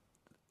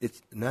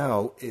it's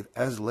now,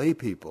 as lay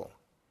people,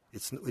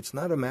 it's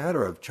not a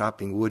matter of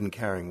chopping wood and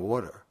carrying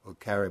water, or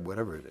carrying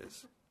whatever it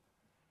is.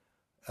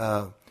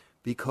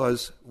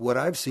 Because what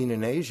I've seen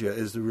in Asia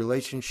is the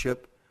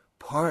relationship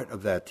part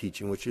of that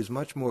teaching, which is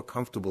much more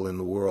comfortable in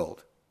the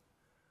world.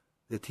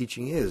 The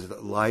teaching is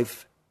that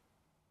life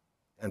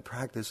and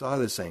practice are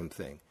the same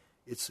thing.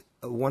 It's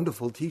a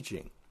wonderful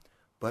teaching,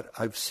 but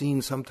I've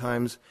seen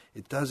sometimes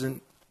it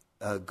doesn't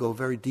go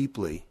very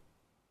deeply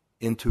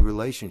into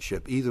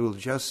relationship. Either it'll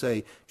just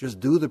say, just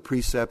do the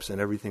precepts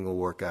and everything will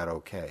work out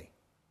okay.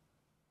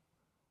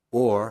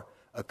 Or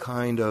a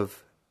kind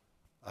of,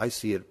 I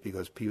see it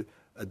because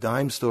a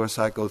dime store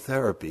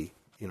psychotherapy,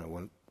 in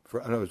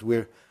other words,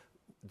 we're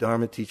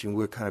Dharma teaching,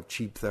 we're kind of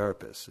cheap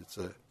therapists. It's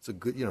a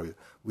good,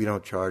 we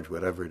don't charge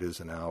whatever it is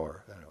an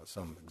hour,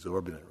 some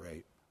exorbitant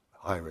rate,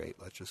 high rate,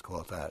 let's just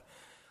call it that.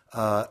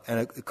 And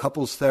a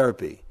couples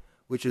therapy,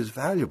 which is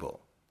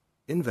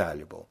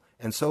invaluable.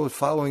 And so is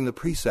following the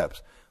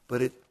precepts.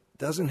 But it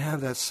doesn't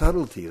have that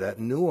subtlety, that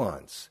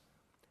nuance.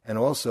 And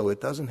also it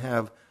doesn't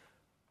have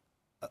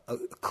a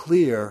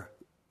clear,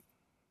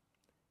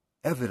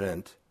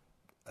 evident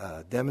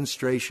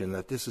demonstration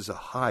that this is a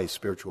high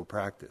spiritual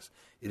practice.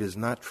 It is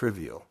not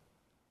trivial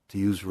to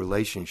use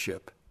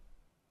relationship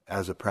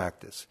as a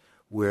practice,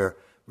 where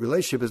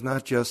relationship is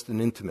not just an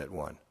intimate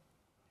one.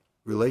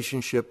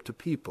 Relationship to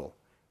people,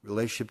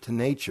 relationship to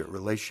nature,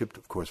 relationship,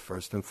 of course,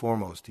 first and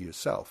foremost to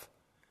yourself,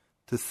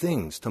 to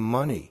things, to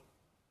money,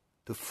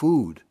 to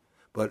food.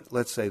 But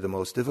let's say the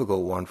most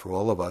difficult one for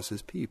all of us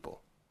is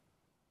people,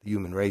 the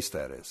human race,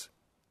 that is.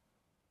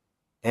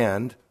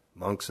 And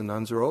monks and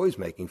nuns are always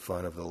making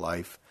fun of the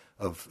life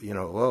of,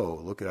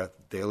 look at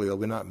that daily,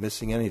 we're not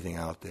missing anything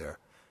out there.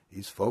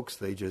 These folks,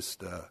 they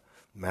just,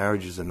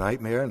 marriage is a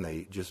nightmare, and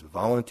they just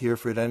volunteer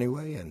for it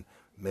anyway, and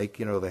make,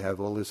 they have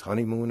all this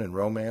honeymoon and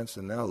romance,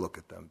 and now look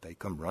at them. They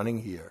come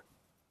running here.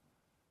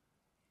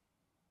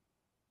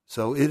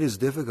 So it is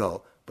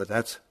difficult, but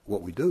that's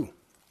what we do.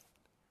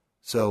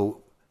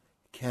 So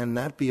can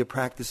that be a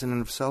practice in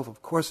and of itself?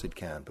 Of course it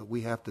can, but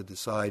we have to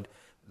decide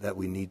that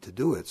we need to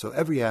do it. So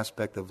every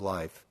aspect of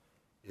life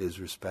is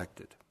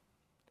respected.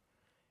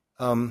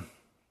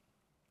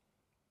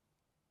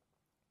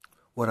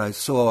 What I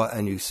saw,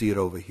 and you see it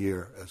over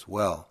here as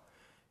well,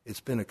 it's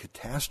been a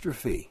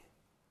catastrophe.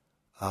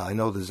 I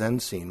know the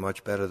Zen scene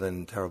much better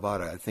than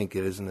Theravada. I think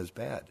it isn't as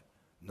bad,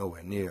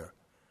 nowhere near.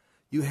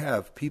 You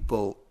have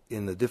people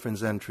in the different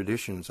Zen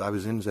traditions. I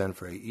was in Zen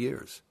for 8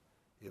 years,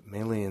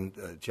 mainly in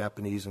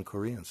Japanese and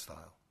Korean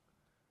style.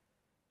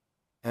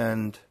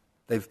 And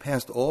they've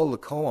passed all the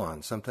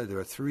koans. Sometimes there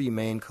are 3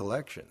 main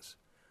collections.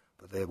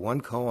 But they have one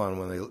koan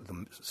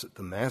when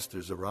the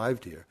masters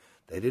arrived here.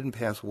 They didn't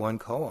pass one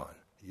koan.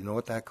 You know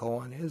what that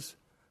koan is?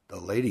 The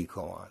lady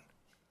koan.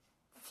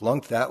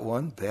 Flunked that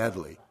one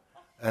badly.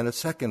 And a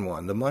second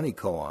one, the money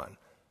koan.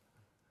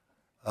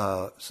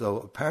 So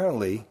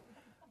apparently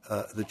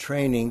the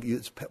training,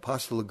 it's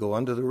possible to go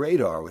under the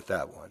radar with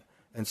that one.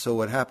 And so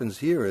what happens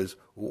here is,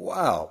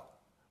 wow,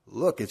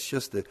 look, it's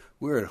just that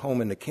we're at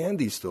home in the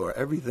candy store.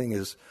 Everything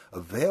is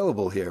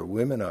available here.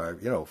 Women are,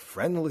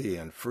 friendly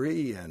and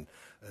free, and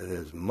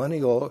there's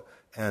money all,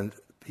 and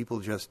people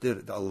just did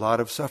it. A lot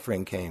of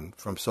suffering came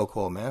from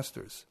so-called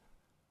masters.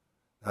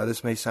 Now,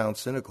 this may sound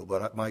cynical,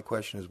 but my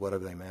question is, what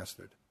have they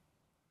mastered?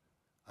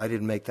 I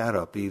didn't make that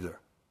up either.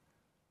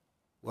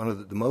 One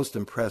of the most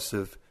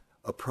impressive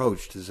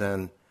approach to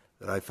Zen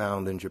that I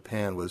found in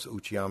Japan was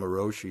Uchiyama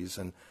Roshi's,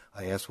 and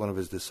I asked one of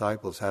his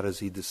disciples, how does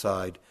he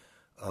decide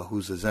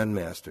who's a Zen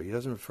master? He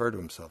doesn't refer to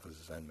himself as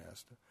a Zen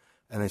master.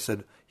 And they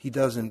said, he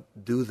doesn't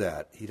do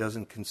that. He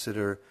doesn't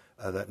consider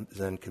that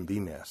Zen can be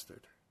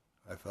mastered.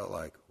 I felt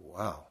like,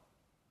 wow.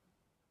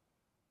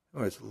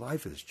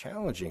 Life is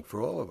challenging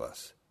for all of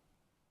us.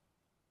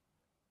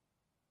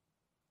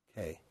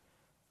 Okay.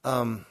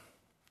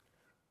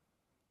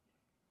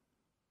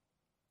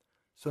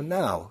 So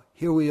now,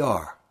 here we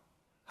are.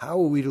 How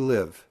are we to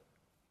live?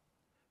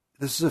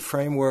 This is a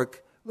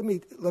framework.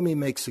 Let me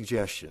make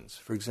suggestions.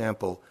 For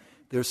example,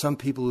 there are some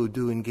people who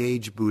do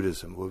engage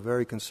Buddhism, who are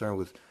very concerned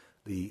with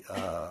the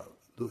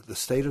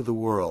state of the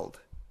world.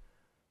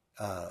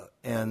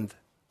 And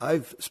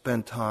I've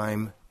spent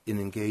time in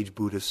engaged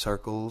Buddhist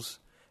circles,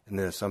 and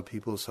there are some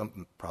people,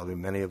 probably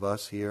many of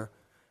us here.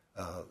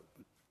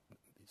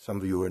 Some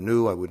of you are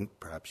new.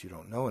 Perhaps you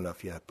don't know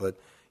enough yet, but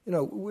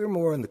we're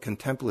more on the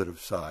contemplative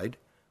side.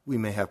 We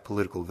may have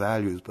political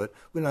values, but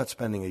we're not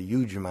spending a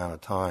huge amount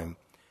of time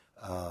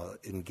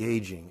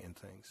engaging in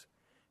things.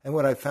 And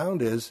what I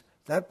found is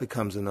that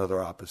becomes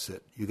another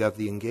opposite. You have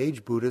the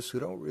engaged Buddhists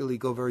who don't really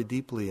go very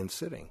deeply in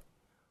sitting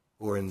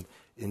or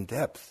in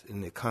depth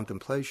in the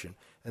contemplation,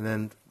 and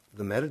then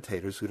the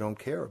meditators who don't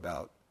care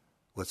about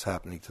what's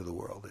happening to the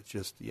world. It's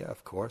just,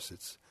 of course,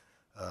 it's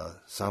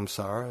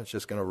samsara. It's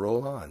just going to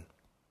roll on.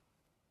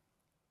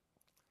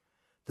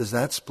 Does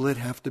that split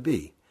have to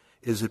be?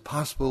 Is it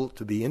possible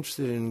to be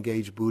interested in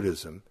engaged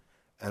Buddhism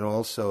and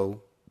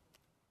also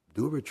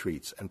do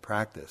retreats and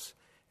practice.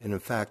 And in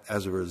fact,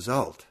 as a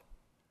result,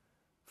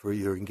 for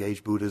your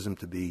engaged Buddhism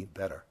to be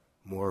better,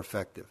 more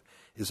effective,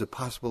 is it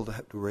possible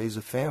to raise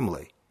a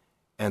family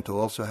and to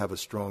also have a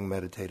strong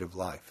meditative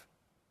life?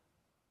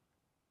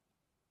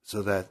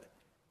 So that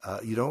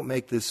you don't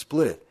make this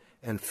split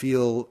and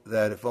feel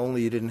that if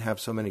only you didn't have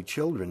so many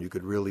children, you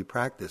could really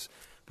practice.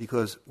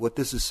 Because what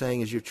this is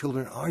saying is your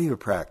children are your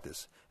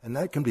practice. And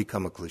that can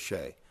become a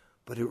cliche.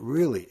 But it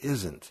really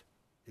isn't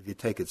if you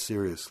take it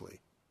seriously.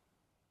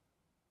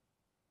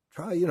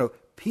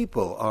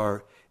 People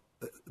are,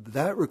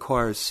 that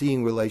requires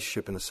seeing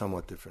relationship in a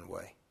somewhat different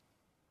way.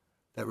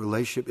 That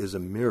relationship is a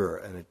mirror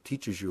and it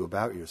teaches you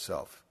about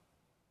yourself.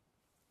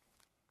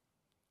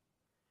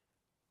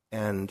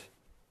 And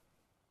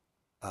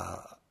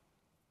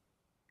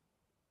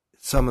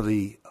some of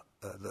the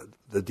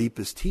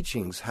deepest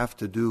teachings have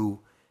to do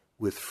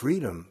with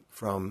freedom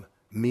from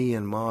me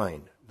and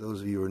mine.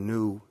 Those of you who are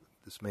new,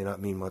 this may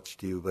not mean much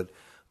to you, but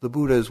the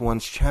Buddha is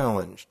once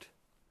challenged.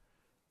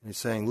 And he's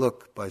saying,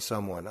 look, by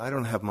someone, I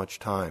don't have much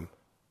time.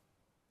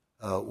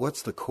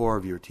 What's the core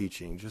of your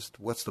teaching? Just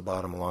what's the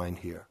bottom line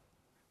here?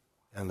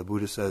 And the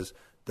Buddha says,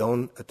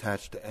 don't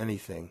attach to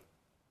anything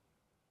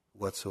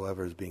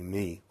whatsoever as being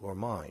me or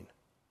mine.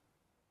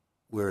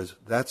 Whereas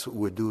that's what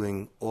we're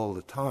doing all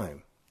the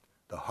time.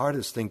 The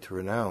hardest thing to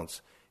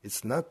renounce,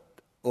 it's not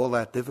all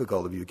that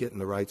difficult if you get in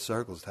the right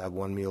circles to have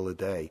one meal a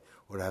day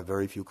or to have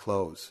very few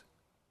clothes.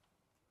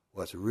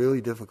 What's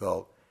really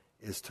difficult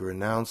is to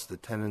renounce the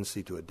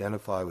tendency to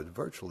identify with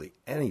virtually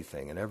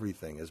anything and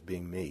everything as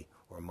being me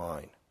or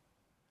mine.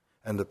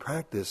 And the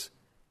practice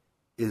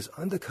is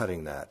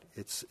undercutting that.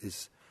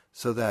 It's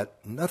so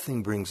that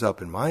nothing brings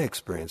up, in my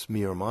experience,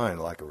 me or mine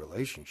like a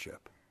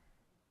relationship.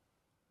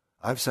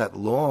 I've sat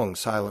long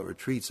silent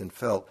retreats and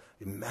felt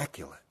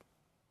immaculate.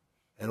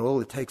 And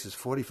all it takes is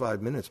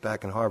 45 minutes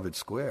back in Harvard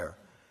Square,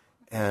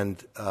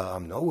 and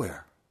I'm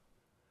nowhere.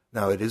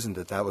 Now, it isn't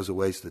that that was a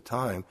waste of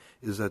time,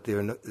 it is that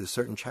there's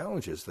certain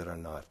challenges that are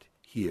not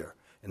here.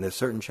 And there's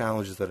certain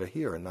challenges that are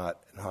here and not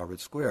in Harvard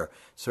Square.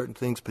 Certain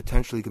things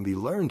potentially can be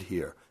learned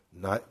here,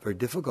 not very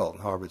difficult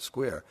in Harvard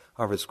Square.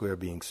 Harvard Square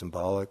being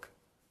symbolic.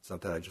 It's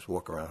not that I just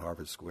walk around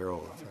Harvard Square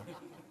all the time.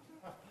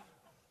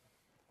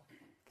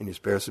 Can you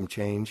spare some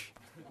change?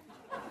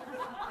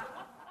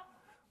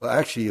 Well,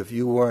 actually, if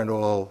you weren't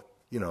all,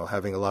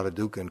 having a lot of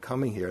dukkha and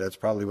coming here, that's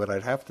probably what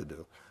I'd have to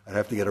do. I'd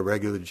have to get a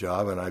regular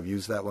job, and I've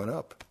used that one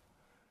up.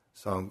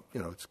 So,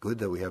 it's good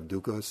that we have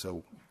dukkha,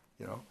 so,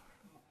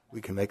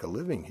 we can make a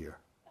living here,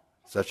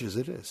 such as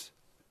it is.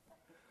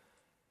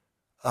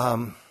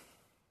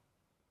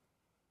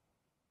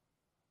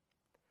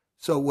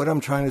 So what I'm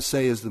trying to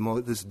say is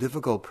this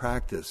difficult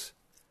practice,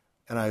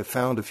 and I have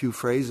found a few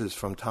phrases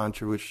from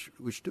Tantra which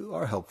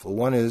are helpful.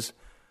 One is,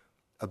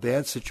 a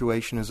bad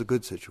situation is a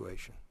good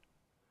situation,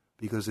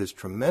 because there's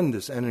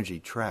tremendous energy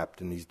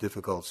trapped in these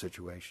difficult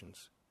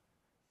situations.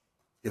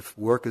 If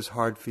work is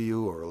hard for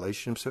you, or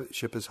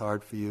relationship is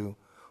hard for you,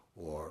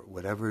 or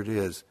whatever it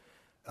is,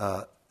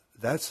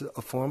 that's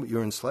a form,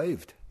 you're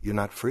enslaved. You're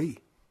not free.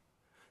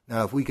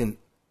 Now, if we can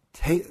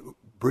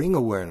bring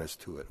awareness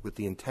to it with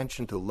the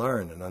intention to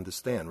learn and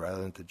understand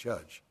rather than to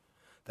judge,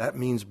 that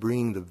means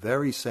bringing the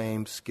very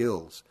same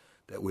skills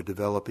that we're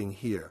developing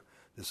here,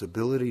 this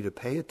ability to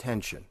pay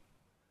attention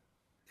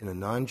in a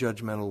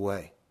non-judgmental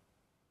way,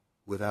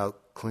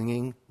 without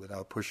clinging,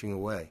 without pushing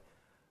away.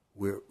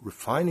 We're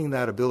refining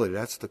that ability.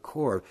 That's the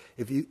core.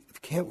 If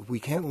we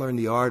can't learn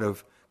the art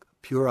of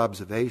pure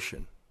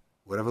observation,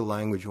 whatever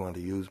language you want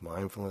to use,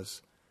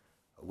 mindfulness,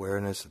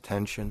 awareness,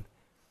 attention,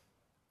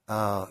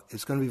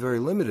 it's going to be very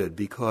limited,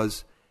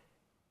 because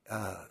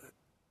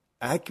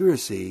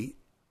accuracy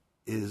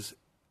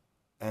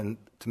and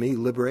to me,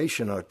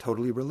 liberation are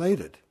totally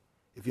related.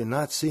 If you're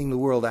not seeing the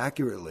world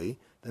accurately,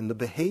 then the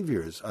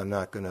behaviors are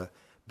not going to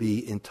be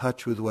in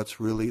touch with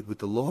with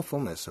the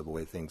lawfulness of the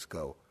way things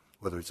go,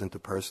 whether it's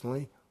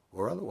interpersonally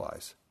or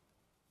otherwise.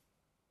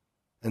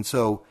 And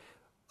so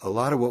a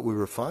lot of what we're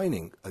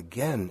refining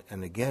again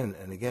and again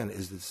and again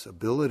is this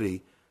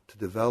ability to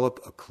develop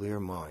a clear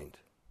mind.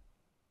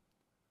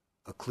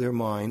 A clear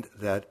mind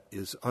that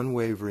is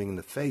unwavering in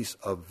the face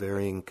of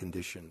varying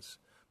conditions.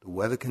 The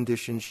weather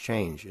conditions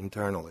change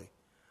internally,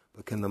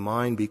 but can the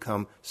mind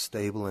become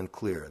stable and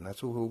clear? And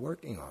that's what we're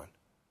working on.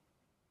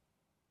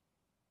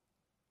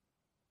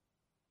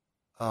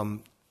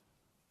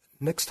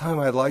 Next time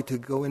I'd like to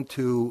go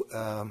into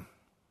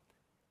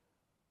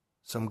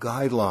some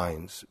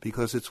guidelines,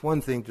 because it's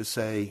one thing to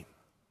say,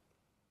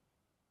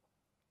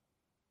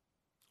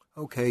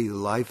 okay,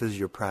 life is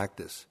your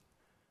practice.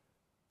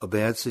 A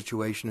bad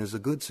situation is a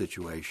good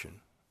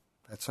situation.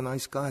 That's a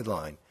nice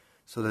guideline,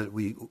 so that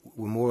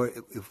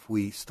if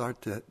we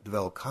start to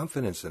develop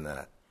confidence in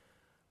that,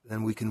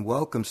 then we can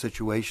welcome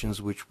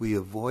situations which we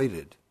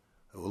avoided.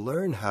 We'll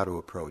learn how to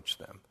approach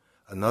them.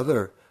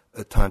 Another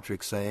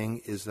tantric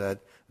saying is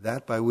that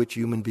by which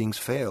human beings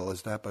fail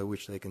is that by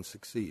which they can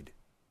succeed.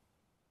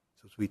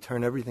 So as we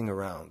turn everything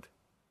around,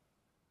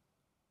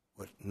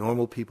 what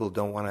normal people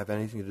don't want to have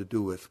anything to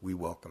do with, we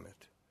welcome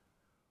it.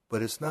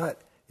 But it's not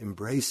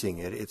embracing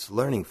it, it's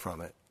learning from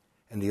it.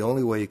 And the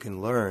only way you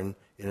can learn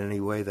in any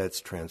way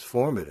that's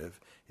transformative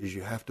is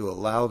you have to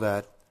allow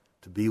that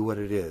to be what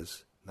it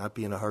is, not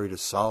be in a hurry to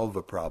solve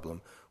a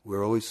problem.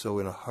 We're always so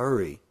in a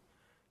hurry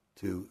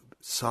to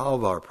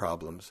solve our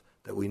problems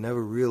that we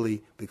never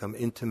really become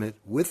intimate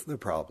with the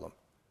problem.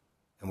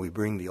 And we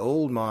bring the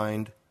old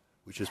mind,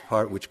 which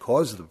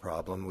causes the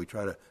problem, we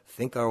try to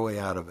think our way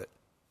out of it.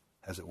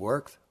 Has it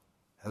worked?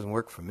 It hasn't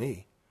worked for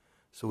me.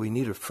 So we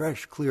need a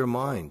fresh, clear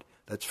mind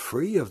that's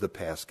free of the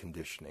past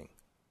conditioning.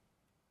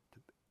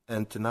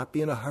 And to not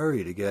be in a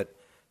hurry to get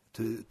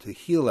to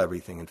heal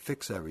everything and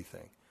fix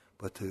everything,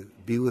 but to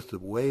be with the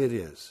way it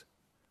is.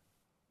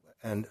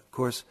 And of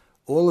course,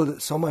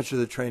 so much of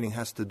the training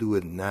has to do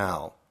with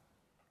now.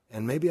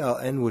 And maybe I'll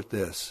end with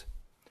this.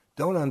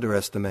 Don't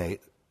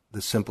underestimate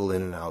the simple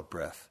in and out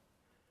breath.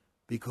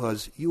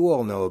 Because you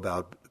all know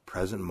about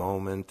present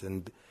moment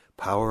and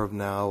power of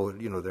now.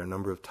 There are a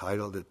number of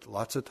titles,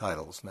 lots of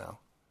titles now.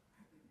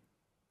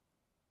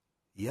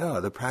 Yeah,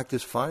 the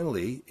practice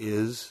finally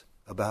is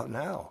about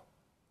now.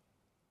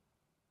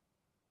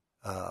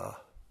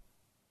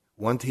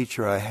 One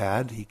teacher I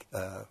had, his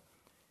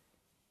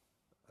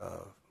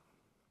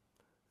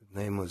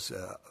name was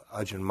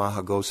Ajahn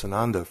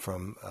Mahagosananda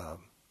from, where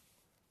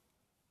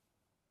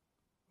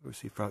was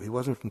he from? He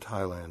wasn't from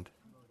Thailand,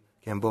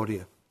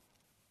 Cambodia.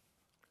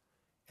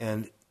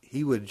 And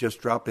he would just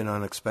drop in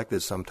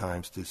unexpected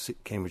sometimes to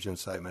Cambridge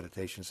Insight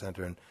Meditation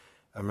Center. And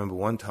I remember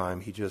one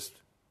time he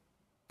just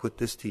put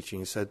this teaching.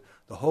 He said,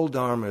 the whole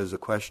Dharma is a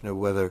question of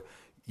whether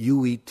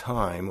you eat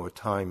time or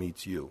time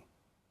eats you.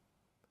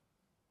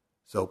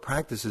 So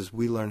practice is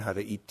we learn how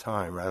to eat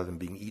time rather than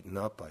being eaten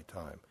up by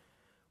time.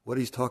 What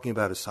he's talking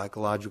about is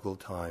psychological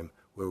time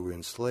where we're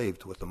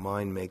enslaved to what the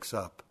mind makes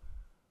up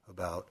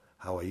about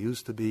how I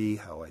used to be,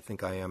 how I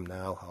think I am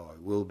now, how I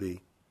will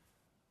be.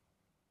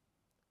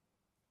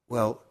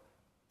 Well,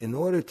 in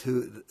order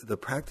to the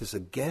practice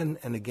again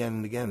and again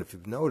and again, if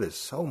you've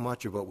noticed, so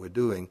much of what we're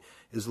doing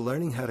is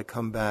learning how to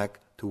come back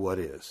to what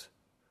is,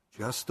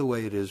 just the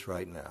way it is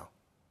right now.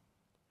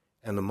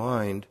 And the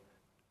mind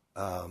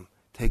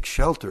takes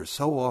shelter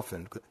so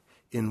often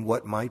in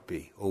what might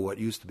be or what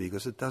used to be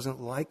because it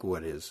doesn't like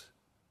what is,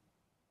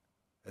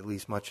 at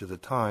least much of the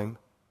time.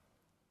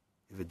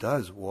 If it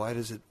does, why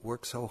does it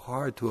work so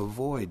hard to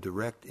avoid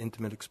direct,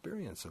 intimate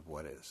experience of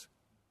what is?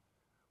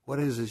 What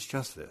is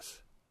just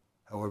this.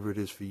 However it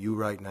is for you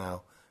right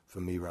now,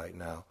 for me right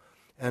now.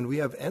 And we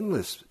have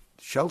endless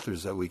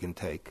shelters that we can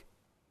take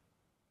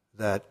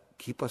that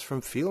keep us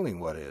from feeling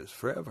what is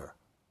forever.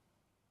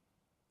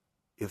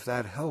 If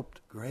that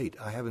helped, great.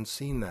 I haven't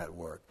seen that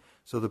work.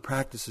 So the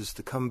practice is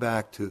to come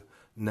back to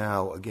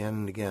now again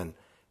and again.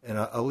 And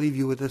I'll leave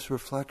you with this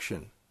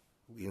reflection.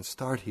 We can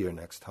start here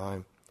next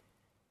time.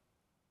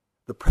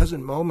 The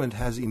present moment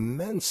has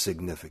immense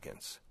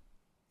significance.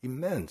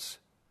 Immense.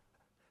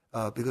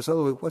 Because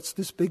otherwise, what's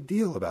this big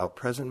deal about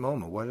present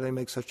moment? Why do they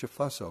make such a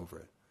fuss over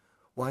it?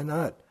 Why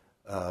not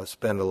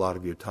spend a lot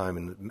of your time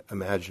in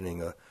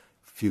imagining a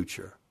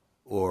future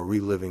or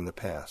reliving the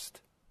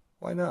past?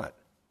 Why not?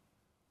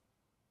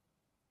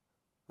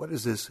 What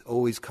is this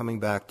always coming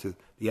back to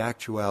the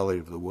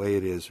actuality of the way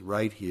it is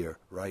right here,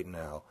 right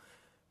now?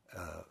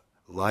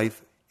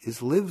 Life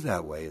is lived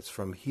that way. It's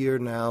from here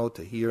now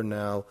to here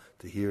now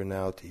to here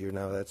now to here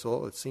now. That's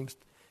all. It seems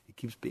it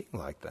keeps being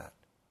like that.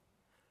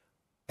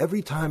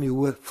 Every time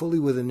you're fully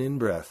with an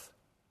in-breath,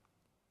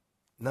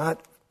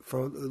 not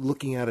from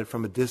looking at it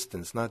from a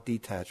distance, not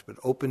detached, but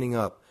opening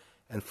up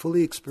and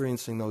fully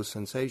experiencing those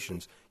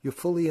sensations, you're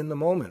fully in the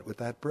moment with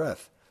that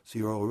breath. So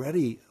you're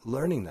already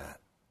learning that.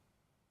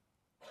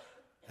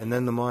 And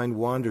then the mind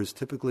wanders.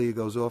 Typically it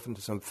goes off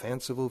into some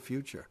fanciful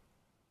future.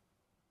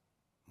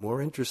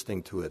 More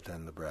interesting to it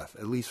than the breath,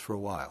 at least for a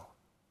while.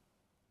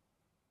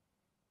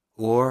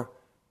 Or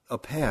a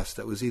past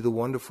that was either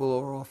wonderful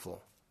or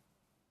awful.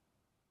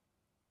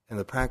 And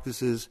the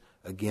practice is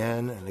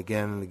again and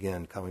again and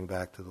again coming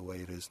back to the way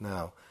it is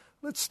now.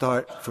 Let's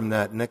start from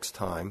that next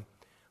time.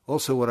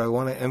 Also, what I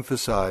want to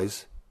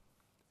emphasize,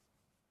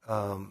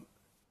 one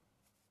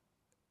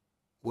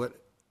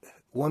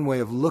way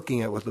of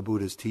looking at what the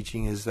Buddha is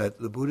teaching is that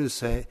the Buddha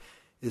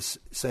is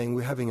saying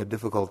we're having a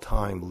difficult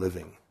time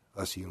living,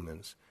 us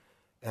humans.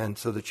 And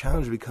so the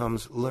challenge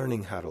becomes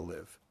learning how to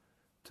live.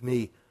 To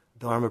me,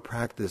 Dharma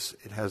practice,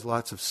 it has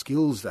lots of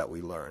skills that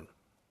we learn.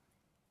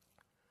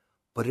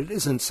 But it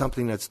isn't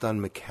something that's done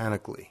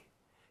mechanically.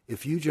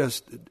 If you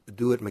just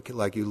do it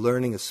like you're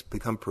learning,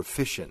 become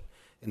proficient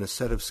in a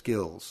set of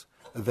skills,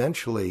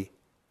 eventually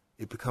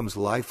it becomes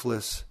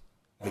lifeless,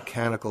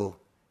 mechanical,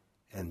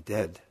 and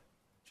dead.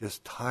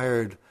 Just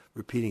tired,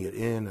 repeating it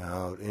in,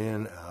 out,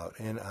 in, out,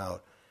 in,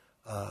 out.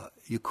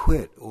 You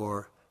quit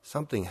or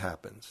something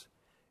happens.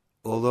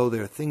 Although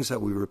there are things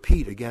that we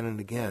repeat again and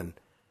again,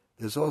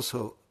 there's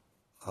also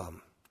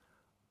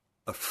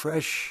a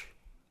fresh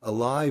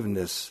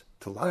aliveness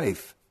to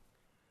life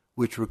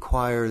which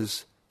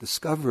requires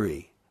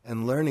discovery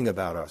and learning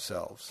about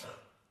ourselves.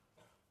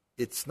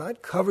 It's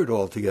not covered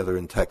altogether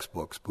in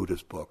textbooks,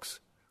 Buddhist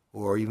books,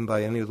 or even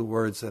by any of the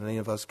words that any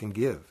of us can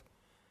give.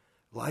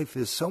 Life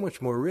is so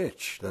much more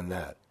rich than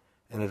that,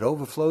 and it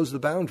overflows the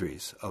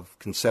boundaries of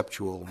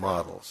conceptual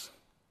models.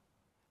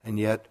 And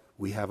yet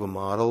we have a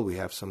model, we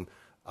have some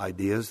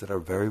ideas that are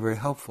very, very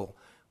helpful,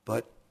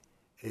 but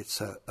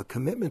it's a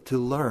commitment to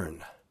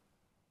learn.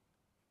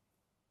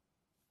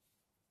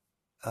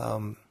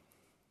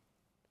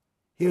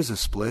 Here's a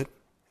split,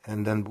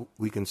 and then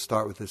we can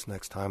start with this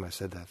next time. I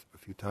said that a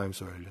few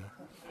times already.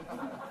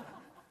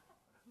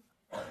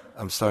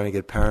 I'm starting to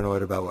get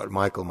paranoid about what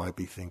Michael might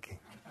be thinking.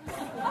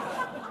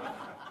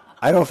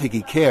 I don't think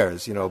he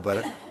cares,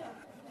 but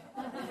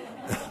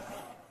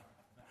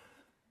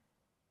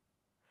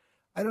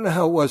I don't know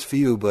how it was for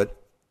you, but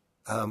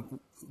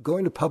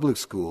going to public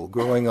school,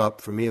 growing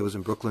up, for me it was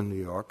in Brooklyn,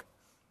 New York,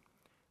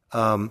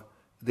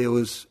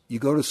 you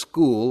go to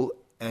school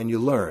and you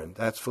learn.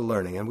 That's for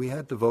learning. And we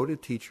had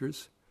devoted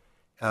teachers,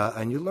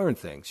 and you learn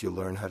things. You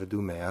learn how to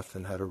do math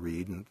and how to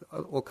read and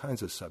all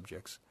kinds of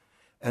subjects.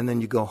 And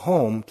then you go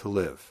home to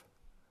live.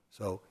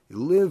 So you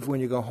live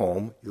when you go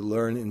home, you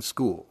learn in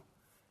school.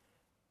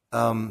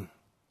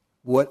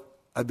 What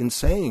I've been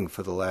saying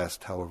for the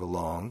last however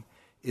long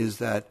is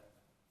that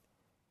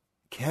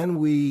can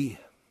we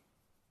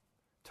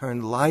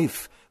turn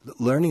life,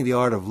 learning the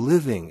art of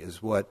living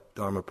is what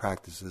Dharma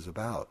practice is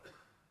about.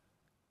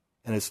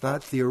 And it's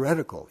not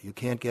theoretical. You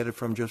can't get it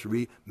from just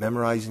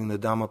memorizing the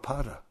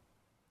Dhammapada.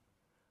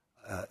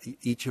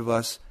 Each of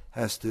us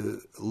has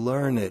to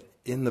learn it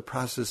in the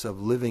process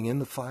of living in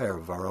the fire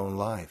of our own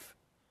life.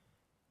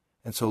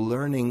 And so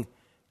learning,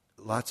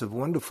 lots of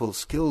wonderful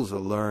skills are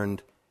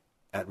learned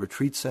at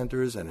retreat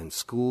centers and in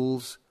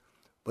schools,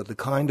 but the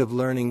kind of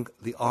learning,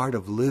 the art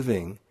of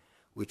living,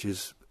 which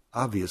is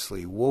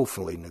obviously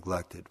woefully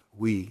neglected.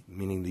 We,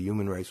 meaning the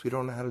human race, we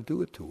don't know how to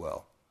do it too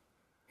well.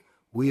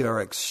 We are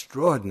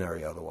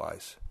extraordinary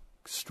otherwise.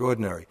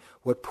 Extraordinary.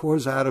 What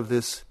pours out of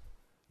this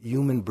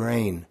human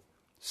brain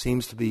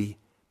seems to be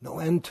no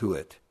end to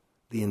it.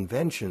 The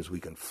inventions, we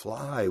can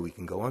fly, we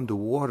can go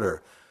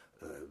underwater,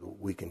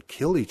 we can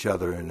kill each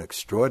other in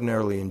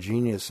extraordinarily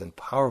ingenious and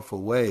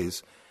powerful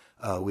ways.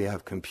 We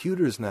have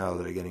computers now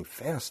that are getting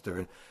faster.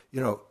 And,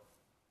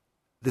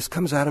 this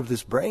comes out of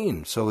this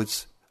brain, so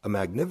it's a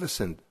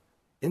magnificent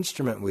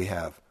instrument we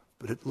have,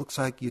 but it looks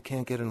like you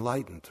can't get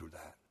enlightened through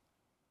that.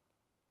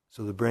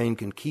 So the brain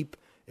can keep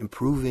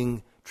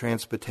improving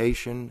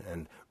transportation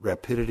and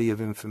rapidity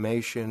of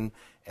information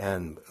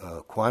and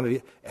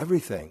quantity,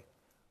 everything.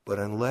 But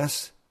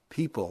unless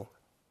people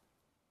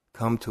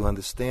come to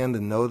understand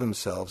and know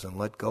themselves and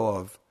let go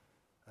of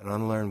and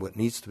unlearn what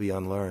needs to be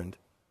unlearned,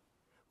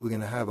 we're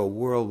going to have a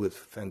world with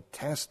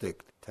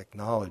fantastic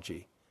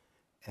technology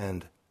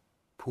and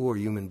poor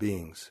human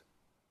beings.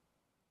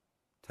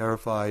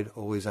 Terrified,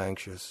 always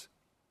anxious,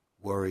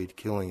 worried,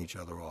 killing each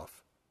other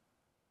off.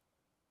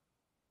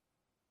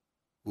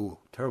 Ooh,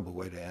 terrible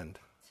way to end.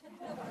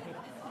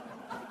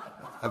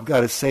 I've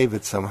got to save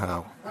it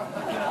somehow.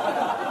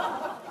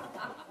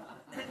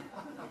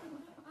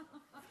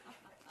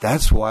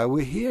 That's why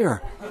we're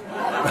here.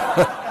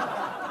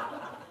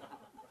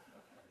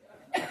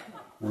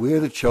 We're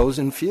the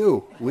chosen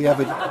few. We have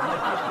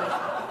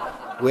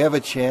a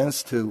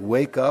chance to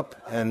wake up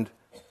and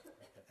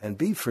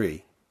be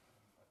free.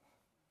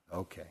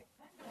 Okay.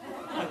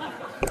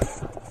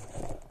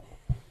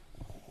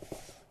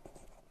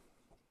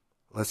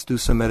 Let's do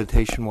some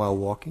meditation while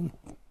walking.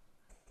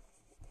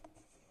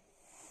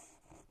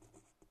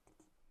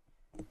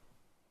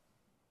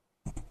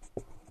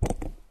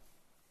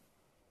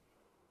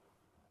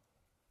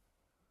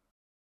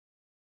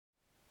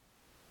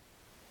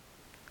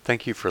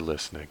 Thank you for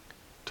listening.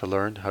 To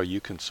learn how you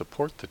can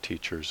support the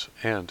teachers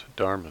and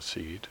Dharma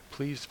Seed,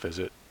 please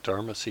visit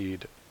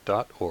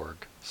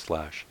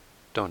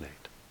dharmaseed.org/donate.